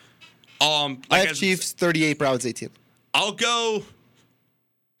prediction? I have Chiefs 38, Browns 18. I'll go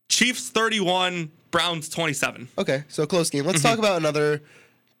Chiefs 31, Browns 27. Okay, so a close game. Let's talk about another,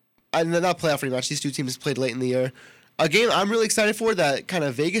 not playoff rematch. These two teams played late in the year. A game I'm really excited for that kind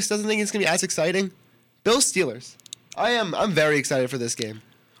of Vegas doesn't think it's going to be as exciting. Bills Steelers. I'm very excited for this game.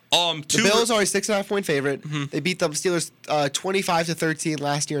 The Bills are a 6.5-point favorite. They beat the Steelers 25-13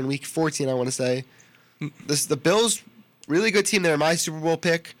 last year in Week 14. I want to say, the Bills, really good team. They're my Super Bowl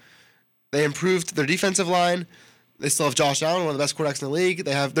pick. They improved their defensive line. They still have Josh Allen, one of the best quarterbacks in the league.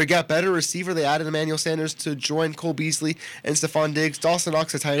 They got better receiver. They added Emmanuel Sanders to join Cole Beasley and Stephon Diggs. Dawson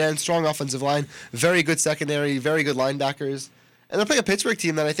Knox, a tight end, strong offensive line, very good secondary, very good linebackers. And they're playing a Pittsburgh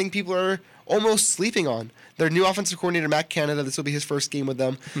team that I think people are almost sleeping on. Their new offensive coordinator, Matt Canada, this will be his first game with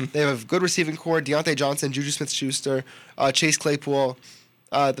them. They have a good receiving core, Deontay Johnson, Juju Smith-Schuster, Chase Claypool.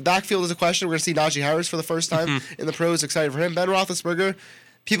 The backfield is a question. We're going to see Najee Harris for the first time in the pros. Excited for him. Ben Roethlisberger,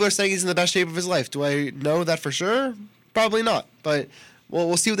 people are saying he's in the best shape of his life. Do I know that for sure? Probably not. But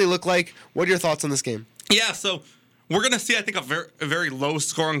we'll see what they look like. What are your thoughts on this game? Yeah, so we're going to see, I think, a very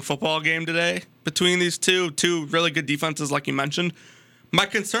low-scoring football game today between these two really good defenses, like you mentioned. My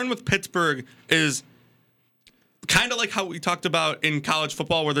concern with Pittsburgh is kind of like how we talked about in college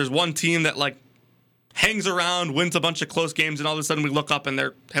football, where there's one team that hangs around, wins a bunch of close games, and all of a sudden we look up and they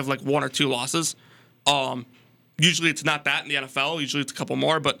have 1 or 2 losses. Usually it's not that in the NFL. Usually it's a couple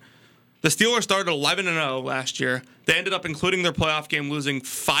more. But the Steelers started 11-0 last year. They ended up, including their playoff game, losing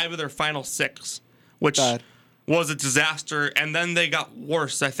 5 of their final 6, which was a disaster. And then they got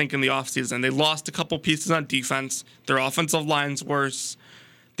worse, I think, in the offseason. They lost a couple pieces on defense. Their offensive line's worse.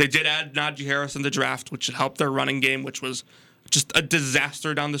 They did add Najee Harris in the draft, which should help their running game, which was just a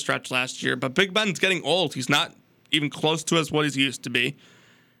disaster down the stretch last year. But Big Ben's getting old. He's not even close to what he's used to be.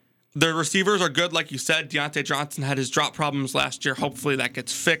 Their receivers are good, like you said. Deontay Johnson had his drop problems last year. Hopefully that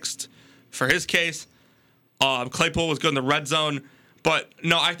gets fixed for his case. Claypool was good in the red zone. But,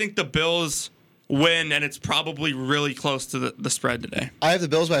 no, I think the Bills win, and it's probably really close to the spread today. I have the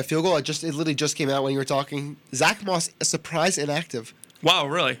Bills by a field goal. It literally just came out when you were talking. Zach Moss, a surprise inactive. Wow,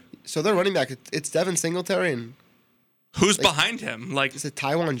 really? So their running back, it's Devin Singletary and... Who's behind him? Is it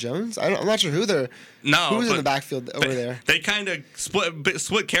Tywan Jones? I'm not sure who's in the backfield over there. They kind of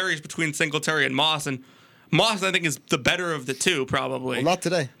split carries between Singletary and Moss, and Moss I think is the better of the two probably. Well, not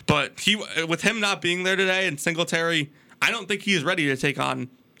today. But with him not being there today and Singletary, I don't think he's ready to take on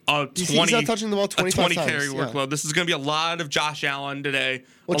a 20. He's not touching the ball 25 times. Carry workload. Yeah. This is going to be a lot of Josh Allen today.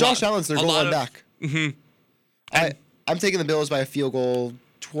 Well, Josh Allen's their goal line back. I'm taking the Bills by a field goal,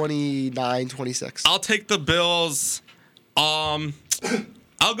 29-26. I'll take the Bills. I'll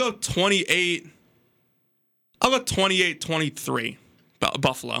go 28. I'll go 28-23.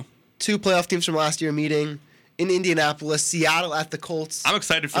 Buffalo. 2 playoff teams from last year meeting in Indianapolis. Seattle at the Colts. I'm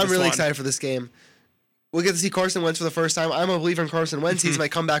excited for this I'm really one. excited for this game. We'll get to see Carson Wentz for the first time. I'm a believer in Carson Wentz. He's my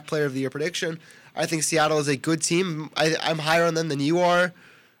comeback player of the year prediction. I think Seattle is a good team. I'm higher on them than you are.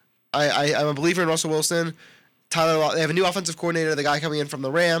 I'm a believer in Russell Wilson. They have a new offensive coordinator, the guy coming in from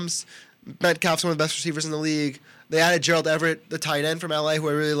the Rams. Metcalf's one of the best receivers in the league. They added Gerald Everett, the tight end from LA, who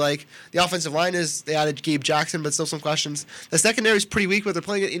I really like. The offensive line they added Gabe Jackson, but still some questions. The secondary is pretty weak, but they're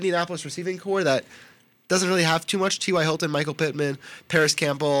playing an Indianapolis receiving core that doesn't really have too much. T.Y. Hilton, Michael Pittman, Paris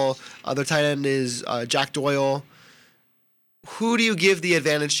Campbell. Their tight end is Jack Doyle. Who do you give the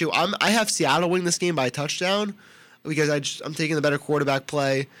advantage to? I have Seattle winning this game by a touchdown because I'm taking the better quarterback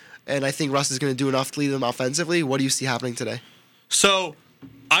play, and I think Russ is going to do enough to lead them offensively. What do you see happening today? So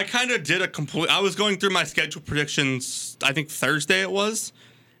I kind of did I was going through my schedule predictions, I think Thursday it was,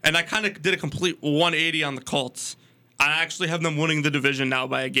 and I kind of did a complete 180 on the Colts. I actually have them winning the division now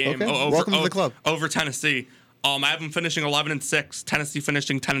by a game. Okay. Welcome to the club. Over Tennessee. I have them finishing 11-6, Tennessee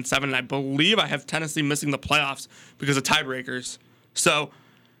finishing 10-7, and I believe I have Tennessee missing the playoffs because of tiebreakers. So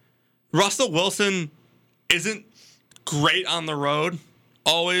Russell Wilson isn't great on the road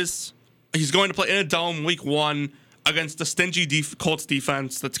always. He's going to play in a dome week 1 against a stingy Colts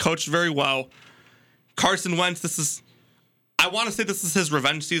defense that's coached very well. Carson Wentz, I want to say this is his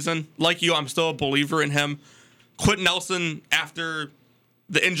revenge season. Like you, I'm still a believer in him. Quentin Nelson, after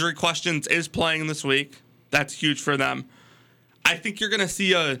the injury questions, is playing this week. That's huge for them. I think you're going to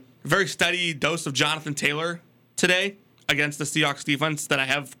see a very steady dose of Jonathan Taylor today against the Seahawks defense that I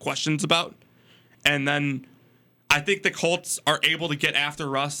have questions about. And then I think the Colts are able to get after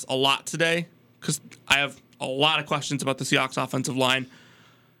Russ a lot today because I have a lot of questions about the Seahawks offensive line.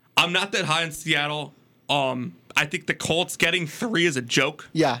 I'm not that high in Seattle. I think the Colts getting 3 is a joke.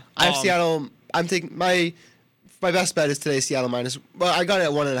 Yeah, I have Seattle. I'm taking my best bet is today Seattle minus. Well, I got it at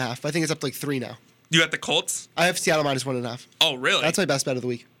 1.5. I think it's up to 3 now. You got the Colts? I have Seattle minus 1.5. Oh, really? That's my best bet of the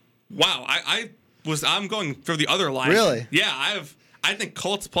week. Wow, I'm going for the other line. Really? Yeah, I think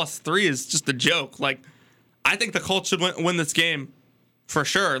Colts plus 3 is just a joke. Like, I think the Colts should win this game for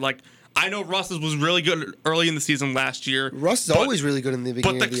sure. Like, I know Russ was really good early in the season last year. Russ is always really good in the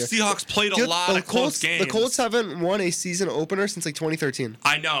beginning of the year. But the Seahawks played a lot of close games. The Colts haven't won a season opener since 2013.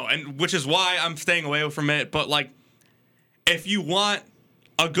 I know, and which is why I'm staying away from it. But if you want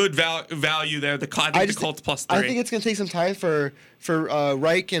a good value there, the Colts plus 3. I think it's going to take some time for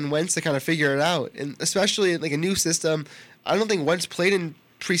Reich and Wentz to kind of figure it out, and especially a new system. I don't think Wentz played in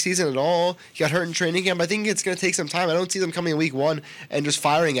preseason at all. He got hurt in training camp. I think it's going to take some time. I don't see them coming in week 1 and just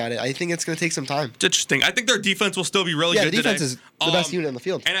firing at it. I think it's going to take some time. It's interesting. I think their defense will still be really good today. Yeah, the defense is the best unit on the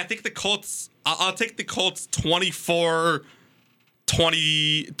field. And I think the Colts, I'll take the Colts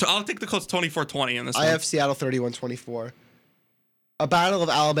 24-20. I'll take the Colts 24-20 in this one. I have Seattle 31-24. A battle of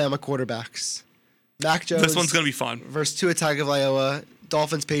Alabama quarterbacks. Mac Jones. This one's going to be fun. Versus Tua Tagovailoa.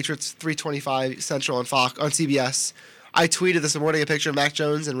 Dolphins, Patriots, 3:25 Central on CBS. I tweeted this morning a picture of Mac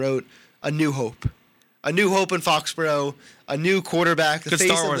Jones and wrote, "A new hope. A new hope in Foxborough. A new quarterback." Good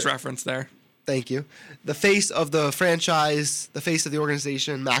Star Wars reference there. Thank you. The face of the franchise, the face of the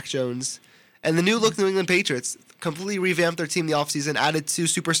organization, Mac Jones. And the new look New England Patriots completely revamped their team in the offseason, added 2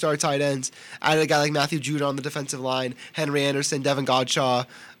 superstar tight ends, added a guy like Matthew Judon on the defensive line, Henry Anderson, Devin Godshaw,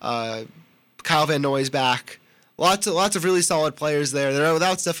 Kyle Van Noy's back. Lots of really solid players there. They're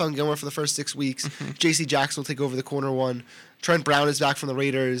without Stephon Gilmore for the first 6 weeks. J.C. Jackson will take over the corner 1. Trent Brown is back from the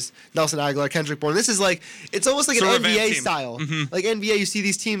Raiders. Nelson Aguilar, Kendrick Bourne. This is it's almost like an NBA style. Mm-hmm. Like NBA, you see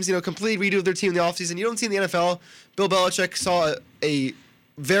these teams, completely redo their team in the offseason. You don't see in the NFL. Bill Belichick saw a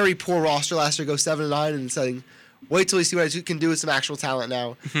very poor roster last year go 7-9 and saying, wait till you see what I can do with some actual talent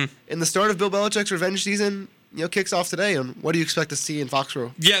now. Mm-hmm. In the start of Bill Belichick's revenge season, kicks off today. And what do you expect to see in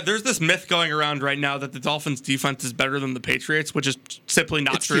Foxborough? Yeah, there's this myth going around right now that the Dolphins' defense is better than the Patriots, which is simply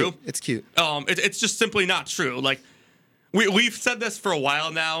not true. It's cute. It's just simply not true. Like we've said this for a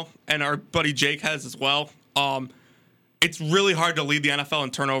while now, and our buddy Jake has as well. It's really hard to lead the NFL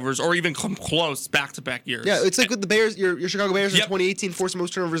in turnovers or even come close back-to-back years. Yeah, it's like with the Bears, your Chicago Bears in 2018 forced the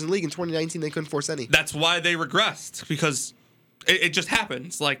most turnovers in the league. In 2019, they couldn't force any. That's why they regressed, because it just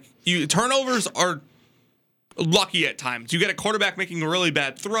happens. Turnovers are lucky at times. You get a quarterback making a really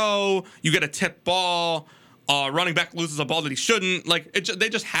bad throw, you get a tip ball, running back loses a ball that he shouldn't. They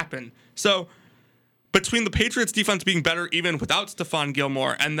just happen. So between the Patriots defense being better even without Stephon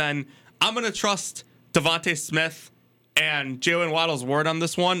Gilmore, and then I'm going to trust Devontae Smith and Jalen Waddle's word on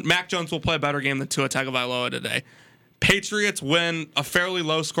this one, Mac Jones will play a better game than Tua Tagovailoa today. Patriots win a fairly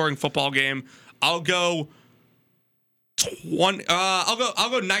low-scoring football game. I'll go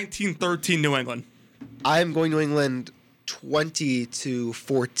 19-13 New England. I'm going New England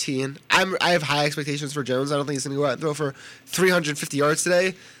 20-14. I have high expectations for Jones. I don't think he's going to go out and throw for 350 yards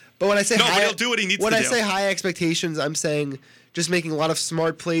today. But when I say but he'll do what he needs to do. When I say high expectations, I'm saying just making a lot of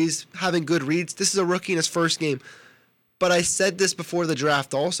smart plays, having good reads. This is a rookie in his first game. But I said this before the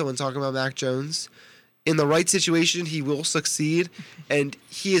draft also when talking about Mac Jones. In the right situation, he will succeed, and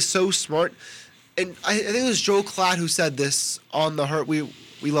he is so smart. And I think it was Joe Klatt who said this on the Herd. We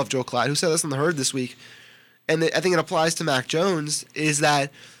love Joe Klatt, who said this on the Herd this week. And I think it applies to Mac Jones, is that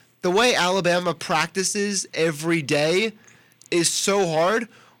the way Alabama practices every day is so hard.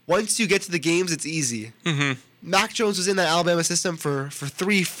 Once you get to the games, it's easy. Mm-hmm. Mac Jones was in that Alabama system for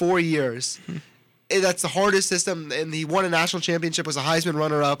 3-4 years. Mm-hmm. That's the hardest system, and he won a national championship, was a Heisman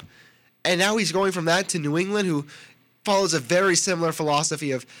runner-up. And now he's going from that to New England, who follows a very similar philosophy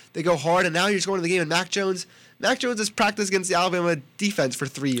of they go hard, and now he's going to the game. And Mac Jones has practiced against the Alabama defense for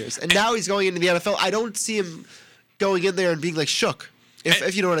 3 years, and now he's going into the NFL. I don't see him going in there and being like shook,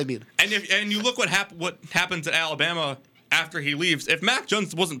 if you know what I mean. And you look what happens at Alabama after he leaves. If Mac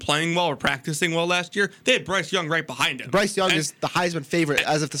Jones wasn't playing well or practicing well last year, they had Bryce Young right behind him. Bryce Young is the Heisman favorite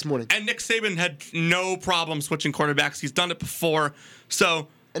as of this morning. And Nick Saban had no problem switching quarterbacks. He's done it before, so.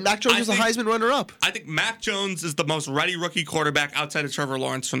 And Mac Jones was a Heisman runner-up. I think Mac Jones is the most ready rookie quarterback outside of Trevor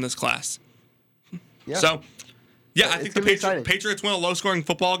Lawrence from this class. Yeah. So, I think the Patriots win a low-scoring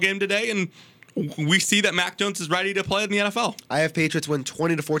football game today, and we see that Mac Jones is ready to play in the NFL. I have Patriots win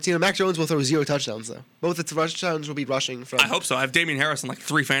 20-14, and Mac Jones will throw 0 touchdowns, though. Both the touchdowns will be rushing from... I hope so. I have Damian Harris in like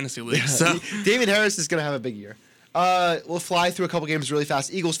 3 fantasy leagues. So. Damian Harris is going to have a big year. We'll fly through a couple games really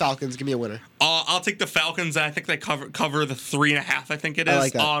fast. Eagles-Falcons, give me a winner. I'll take the Falcons, and I think they cover the 3.5, I think it is. I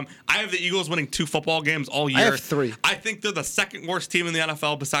like that. I have the Eagles winning 2 football games all year. I have 3. I think they're the second worst team in the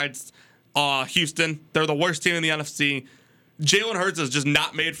NFL besides Houston. They're the worst team in the NFC. Jalen Hurts is just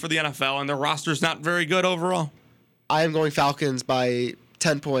not made for the NFL, and their roster's not very good overall. I am going Falcons by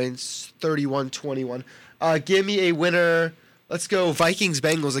 10 points, 31-21. Give me a winner. Let's go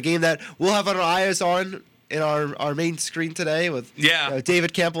Vikings-Bengals, a game that we'll have our eyes on in our main screen today with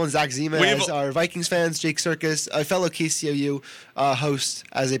David Campbell and Zach Zima as our Vikings fans, Jake Circus, a fellow KCOU host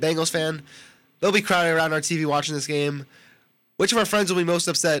as a Bengals fan. They'll be crowding around our TV watching this game. Which of our friends will be most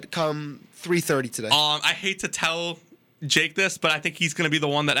upset come 3:30 today? I hate to tell Jake this, but I think he's going to be the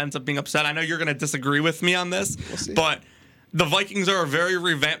one that ends up being upset. I know you're going to disagree with me on this, but the Vikings are a very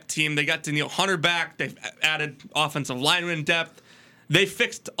revamped team. They got Danielle Hunter back. They've added offensive lineman depth. They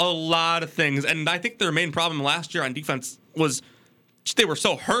fixed a lot of things, and I think their main problem last year on defense was just they were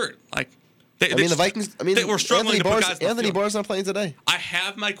so hurt. The Vikings. They were struggling to put guys. Anthony Barr's not playing today. I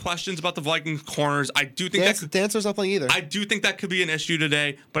have my questions about the Vikings corners. I do think Dancer's not playing either. I do think that could be an issue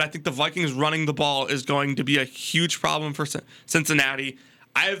today, but I think the Vikings running the ball is going to be a huge problem for Cincinnati.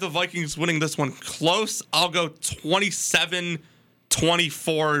 I have the Vikings winning this one close. I'll go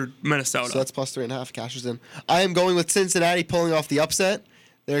 27-24 Minnesota. So that's plus 3.5. Cashes in. I am going with Cincinnati pulling off the upset.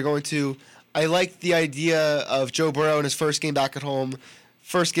 They're going to. I like the idea of Joe Burrow in his first game back at home.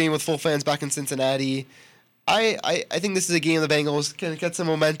 First game with full fans back in Cincinnati. I think this is a game the Bengals can get some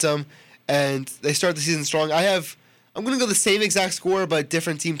momentum, and they start the season strong. I'm going to go the same exact score, but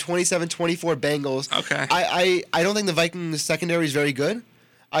different team, 27-24 Bengals. Okay. I don't think the Vikings secondary is very good.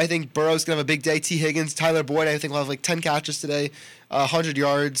 I think Burrow's going to have a big day. T. Higgins, Tyler Boyd, I think will have like 10 catches today, 100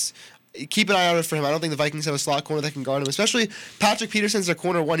 yards. Keep an eye out for him. I don't think the Vikings have a slot corner that can guard him, especially Patrick Peterson's their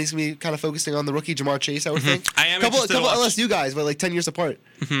corner one. He's going to be kind of focusing on the rookie Jamar Chase, I would think. I am couple LSU guys, but like 10 years apart.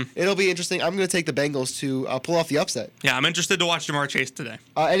 Mm-hmm. It'll be interesting. I'm going to take the Bengals to pull off the upset. Yeah, I'm interested to watch Jamar Chase today.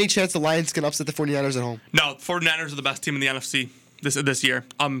 Any chance the Lions can upset the 49ers at home? No, 49ers are the best team in the NFC this year.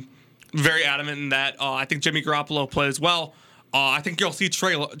 I'm very adamant in that. I think Jimmy Garoppolo plays well. I think you'll see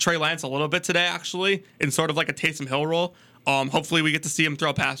Trey Lance a little bit today, actually, in sort of like a Taysom Hill role. Hopefully we get to see him throw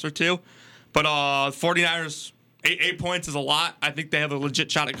a pass or two. But 49ers, 8 points is a lot. I think they have a legit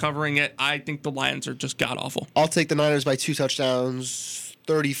shot at covering it. I think the Lions are just god-awful. I'll take the Niners by 2 touchdowns,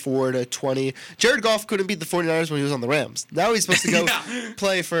 34-20. Jared Goff couldn't beat the 49ers when he was on the Rams. Now he's supposed to go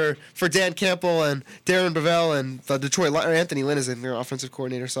play for Dan Campbell and Darren Bevell and the Detroit Lions. Anthony Lynn is in their offensive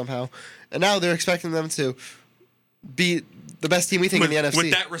coordinator somehow. And now they're expecting them to beat the best team we think in the NFC.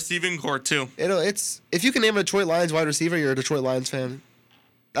 With that receiving core, too. It's if you can name a Detroit Lions wide receiver, you're a Detroit Lions fan.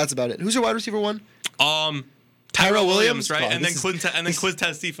 That's about it. Who's your wide receiver one? Tyrell Williams, right? And then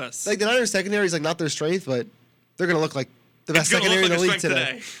Quintez Cephas. Like the Niners secondary is like not their strength, but they're gonna look like the best secondary in the league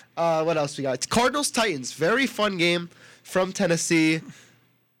today. What else we got? It's Cardinals Titans. Very fun game from Tennessee.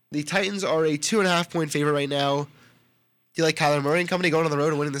 The Titans are a 2.5 point favorite right now. Do you like Kyler Murray and company going on the road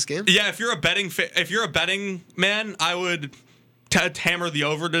and winning this game? Yeah, if you're a betting man, I would hammer the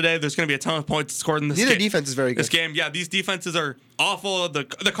over today. There's going to be a ton of points scored in this game. Neither defense is very good. This game, yeah, these defenses are awful. The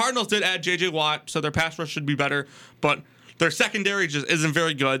Cardinals did add J.J. Watt, so their pass rush should be better, but their secondary just isn't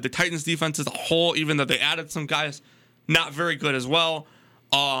very good. The Titans defense as a whole, even though they added some guys, not very good as well.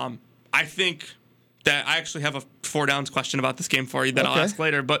 I think that I actually have a 4 downs question about this game for you that I'll ask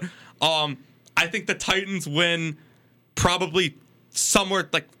later, but I think the Titans win probably somewhere,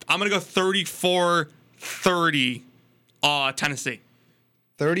 like, I'm going to go 34-30 Tennessee.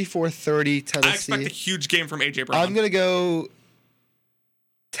 34-30 Tennessee. I expect a huge game from A.J. Brown. I'm going to go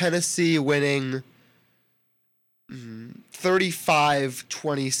Tennessee winning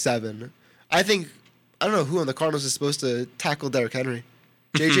 35-27. I don't know who on the Cardinals is supposed to tackle Derrick Henry.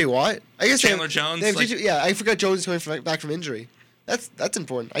 J.J. Watt? I guess Chandler Jones. Yeah, I forgot Jones is coming back from injury. That's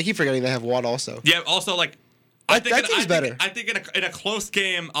important. I keep forgetting they have Watt also. Yeah, also, like, I think better. I think in a close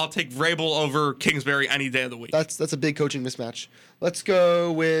game, I'll take Vrabel over Kingsbury any day of the week. That's a big coaching mismatch. Let's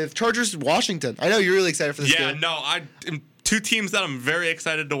go with Chargers Washington. I know you're really excited for this game. Yeah, no, two teams that I'm very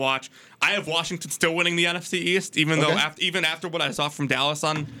excited to watch. I have Washington still winning the NFC East, even though after what I saw from Dallas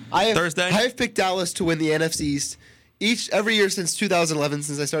on Thursday. I have picked Dallas to win the NFC East every year since 2011,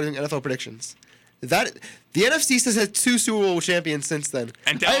 since I started doing NFL predictions. The NFC East has had 2 Super Bowl champions since then.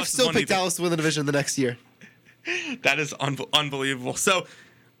 And I have still picked Dallas to win the division the next year. That is unbelievable. So,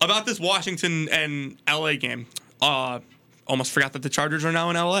 about this Washington and LA game, almost forgot that the Chargers are now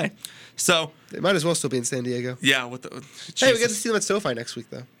in LA. So they might as well still be in San Diego. Yeah. Hey, we get to see them at SoFi next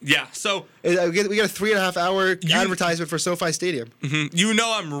week, though. Yeah. So we got a 3.5 hour advertisement for SoFi Stadium. Mm-hmm. You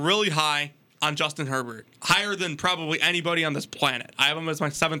know, I'm really high on Justin Herbert, higher than probably anybody on this planet. I have him as my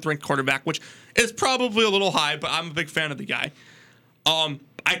 7th ranked quarterback, which is probably a little high, but I'm a big fan of the guy.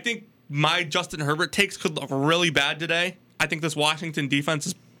 I think my Justin Herbert takes could look really bad today. I think this Washington defense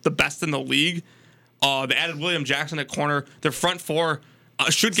is the best in the league. They added William Jackson at corner. Their front 4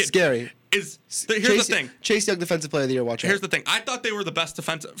 should get scary. Here's the thing. Chase Young, defensive player of the year. Watch out. Here's the thing. I thought they were the best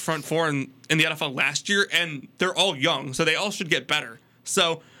defensive front 4 in the NFL last year, and they're all young, so they all should get better.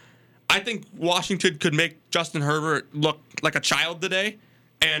 So I think Washington could make Justin Herbert look like a child today.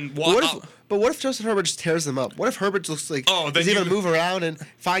 And what if Justin Herbert just tears them up? What if Herbert looks like he's able to move around and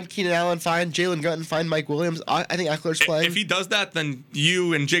find Keenan Allen, find Jalen Gutton, find Mike Williams? I think Eckler's playing. If he does that, then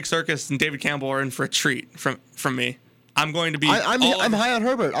you and Jake Circus and David Campbell are in for a treat from me. I'm going to be. I'm high on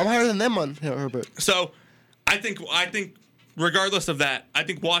Herbert. I'm higher than them on Herbert. So, I think regardless of that, I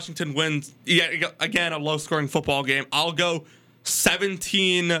think Washington wins. Yeah, again, a low-scoring football game. I'll go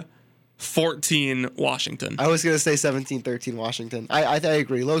 17-14 Washington. I was going to say 17-13 Washington. I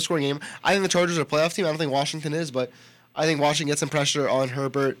agree. Low-scoring game. I think the Chargers are a playoff team. I don't think Washington is, but I think Washington gets some pressure on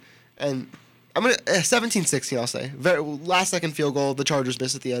Herbert. And I'm going to 17-16, I'll say. Last-second field goal. The Chargers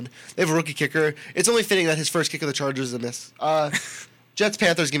miss at the end. They have a rookie kicker. It's only fitting that his first kick of the Chargers is a miss.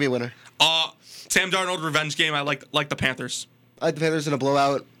 Jets-Panthers, give me a winner. Sam Darnold revenge game. I like the Panthers. I like the Panthers in a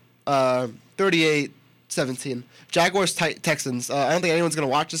blowout. 38-17. Jaguars Texans. I don't think anyone's going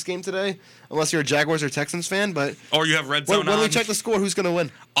to watch this game today unless you're a Jaguars or Texans fan. But or you have Red Zone when we check the score, who's going to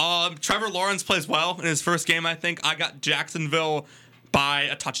win? Trevor Lawrence plays well in his first game, I think. I got Jacksonville by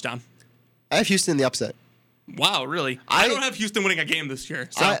a touchdown. I have Houston in the upset. Wow, really? I don't have Houston winning a game this year.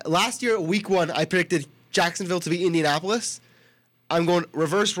 So. Last year, week 1, I predicted Jacksonville to beat Indianapolis. I'm going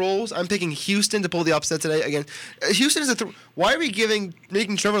reverse roles. I'm picking Houston to pull the upset today. Again, Houston is why are we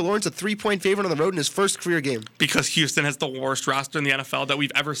making Trevor Lawrence a 3-point favorite on the road in his first career game? Because Houston has the worst roster in the NFL that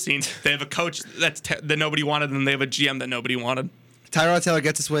we've ever seen. They have a coach that nobody wanted, and they have a GM that nobody wanted. Tyrod Taylor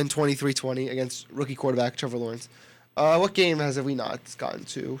gets us win 23-20 against rookie quarterback Trevor Lawrence. What game have we not gotten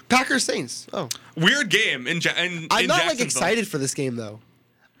to? Packers Saints. Oh, weird game in I'm not excited for this game though.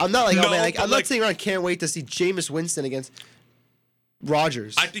 I'm not I'm not sitting around. Can't wait to see Jameis Winston against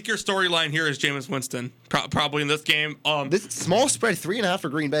Rodgers. I think your storyline here is Jameis Winston probably in this game. This small spread 3.5 for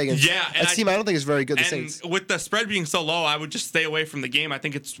Green Bay. Against a team I don't think is very good. The Saints. With the spread being so low, I would just stay away from the game. I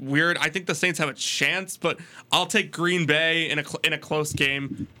think it's weird. I think the Saints have a chance, but I'll take Green Bay in a close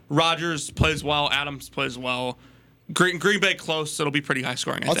game. Rodgers plays well. Adams plays well. Green Bay close, so it'll be pretty high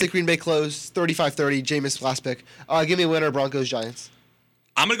scoring. I'll take Green Bay close, 35-30. Jameis last pick. Give me a winner. Broncos Giants.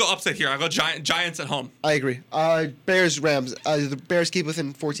 I'm going to go upset here. I'll go Giants at home. I agree. Bears, Rams. The Bears keep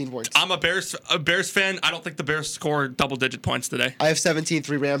within 14 points. I'm a Bears fan. I don't think the Bears score double-digit points today. I have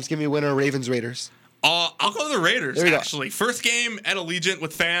 17-3 Rams. Give me a winner. Ravens, Raiders. I'll go to the Raiders, actually. First game at Allegiant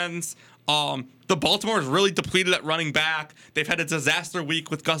with fans. The Baltimore is really depleted at running back. They've had a disaster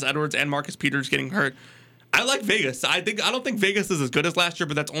week with Gus Edwards and Marcus Peters getting hurt. I like Vegas. I don't think Vegas is as good as last year,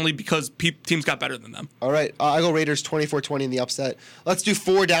 but that's only because teams got better than them. All right. I go Raiders 24-20 in the upset. Let's do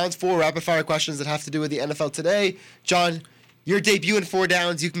 4 downs, 4 rapid-fire questions that have to do with the NFL today. John, Your debut in 4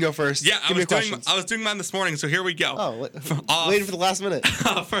 downs. You can go first. Yeah, Give me questions. I was doing mine this morning, so here we go. Waiting for the last minute.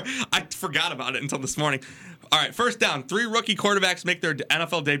 I forgot about it until this morning. All right, first down. 3 rookie quarterbacks make their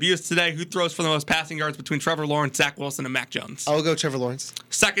NFL debuts today. Who throws for the most passing yards between Trevor Lawrence, Zach Wilson, and Mac Jones? I'll go Trevor Lawrence.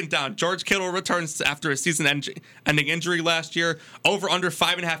 Second down. George Kittle returns after a season-ending injury last year. Over under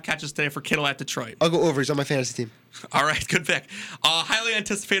 5.5 catches today for Kittle at Detroit. I'll go over. He's on my fantasy team. All right, good pick.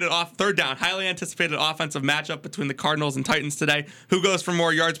 Third down. Highly anticipated offensive matchup between the Cardinals and Titans today. Who goes for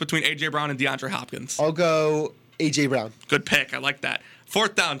more yards between A.J. Brown and DeAndre Hopkins? I'll go A.J. Brown. Good pick. I like that.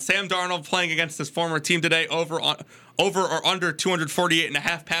 Fourth down. Sam Darnold playing against his former team today. Over or under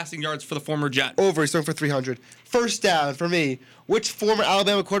 248.5 passing yards for the former Jet. Over. He's throwing for 300. First down for me. Which former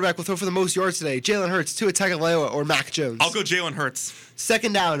Alabama quarterback will throw for the most yards today? Jalen Hurts, Tua Tagovailoa, or Mac Jones? I'll go Jalen Hurts.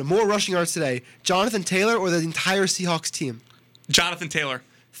 Second down. More rushing yards today. Jonathan Taylor or the entire Seahawks team? Jonathan Taylor.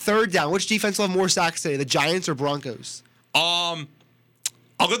 Third down. Which defense will have more sacks today? The Giants or Broncos? I'll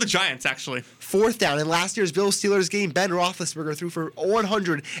go the Giants, actually. Fourth down. In last year's Bills-Steelers game, Ben Roethlisberger threw for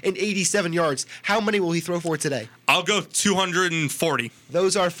 187 yards. How many will he throw for today? I'll go 240.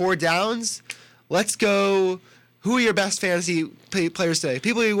 Those are 4 downs. Let's go. Who are your best fantasy players today?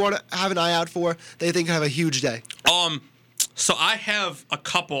 People you want to have an eye out for, they think have a huge day. So I have a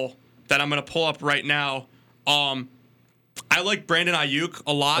couple that I'm going to pull up right now. I like Brandon Ayuk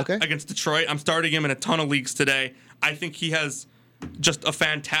a lot against Detroit. I'm starting him in a ton of leagues today. I think he has just a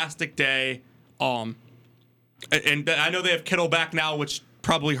fantastic day. And I know they have Kittle back now, which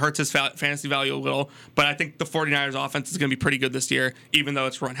probably hurts his fantasy value a little. But I think the 49ers offense is going to be pretty good this year, even though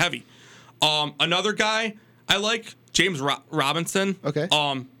it's run heavy. Another guy I like, James Robinson.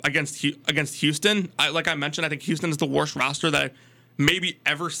 Against Houston. Like I mentioned, I think Houston is the worst roster that I've maybe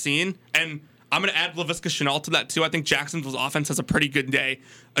ever seen. And I'm going to add Laviska Shenault to that too. I think Jacksonville's offense has a pretty good day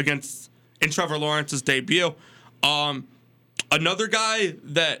in Trevor Lawrence's debut. Another guy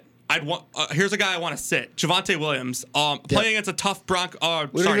that I'd want. Here's a guy I want to sit. Javonte Williams. Playing against a tough We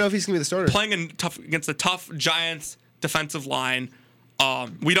don't even know if he's gonna be the starter. Playing against a tough Giants defensive line.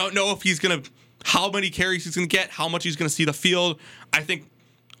 We don't know if how many carries he's gonna get, how much he's gonna see the field. I think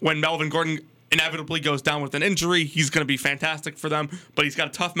when Melvin Gordon inevitably goes down with an injury, he's gonna be fantastic for them. But he's got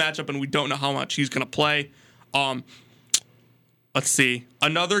a tough matchup, and we don't know how much he's gonna play. Let's see.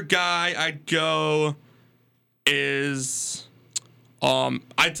 Another guy I'd go is.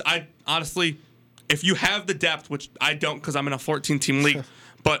 I honestly, if you have the depth, which I don't because I'm in a 14-team league,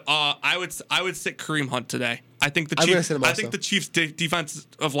 but I would sit Kareem Hunt today. I think the Chiefs'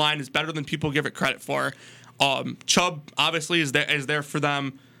 defensive line is better than people give it credit for. Chubb obviously is there for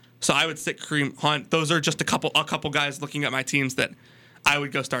them, so I would sit Kareem Hunt. Those are just a couple guys looking at my teams that I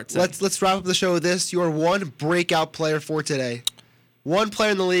would go start sitting. Let's wrap up the show with this. Your one breakout player for today. One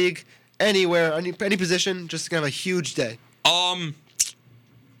player in the league, anywhere, any position, just gonna have a huge day.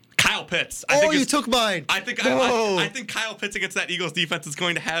 Kyle Pitts. You took mine. I think Kyle Pitts against that Eagles defense is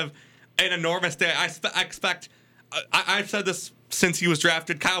going to have an enormous day. I expect. I've said this since he was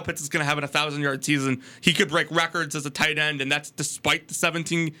drafted. Kyle Pitts is going to have an 1,000-yard season. He could break records as a tight end, and that's despite the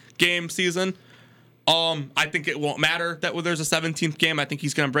 17-game season. I think it won't matter that there's a 17th game. I think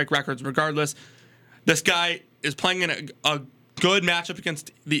he's going to break records regardless. This guy is playing in a good matchup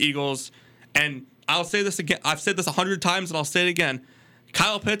against the Eagles, and I'll say this again. I've said this 100 times, and I'll say it again.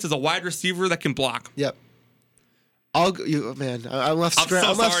 Kyle Pitts is a wide receiver that can block. Yep. I'm left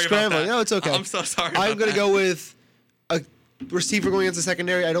scrambling. No, it's okay. I'm so sorry. I'm going to go with a receiver going against the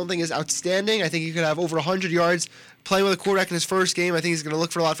secondary. I don't think is outstanding. I think he could have over 100 yards playing with a quarterback in his first game. I think he's going to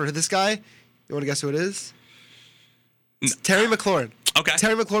look for a lot for this guy. You want to guess who it is? It's Terry McLaurin. Okay.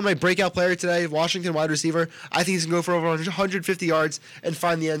 Terry McLaurin, my breakout player today, Washington wide receiver. I think he's going to go for over 150 yards and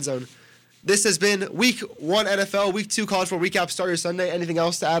find the end zone. This has been Week 1 NFL, Week 2 College Football Recap. Start your Sunday. Anything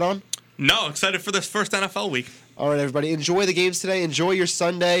else to add on? No, excited for this first NFL week. All right, everybody. Enjoy the games today. Enjoy your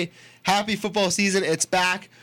Sunday. Happy football season. It's back.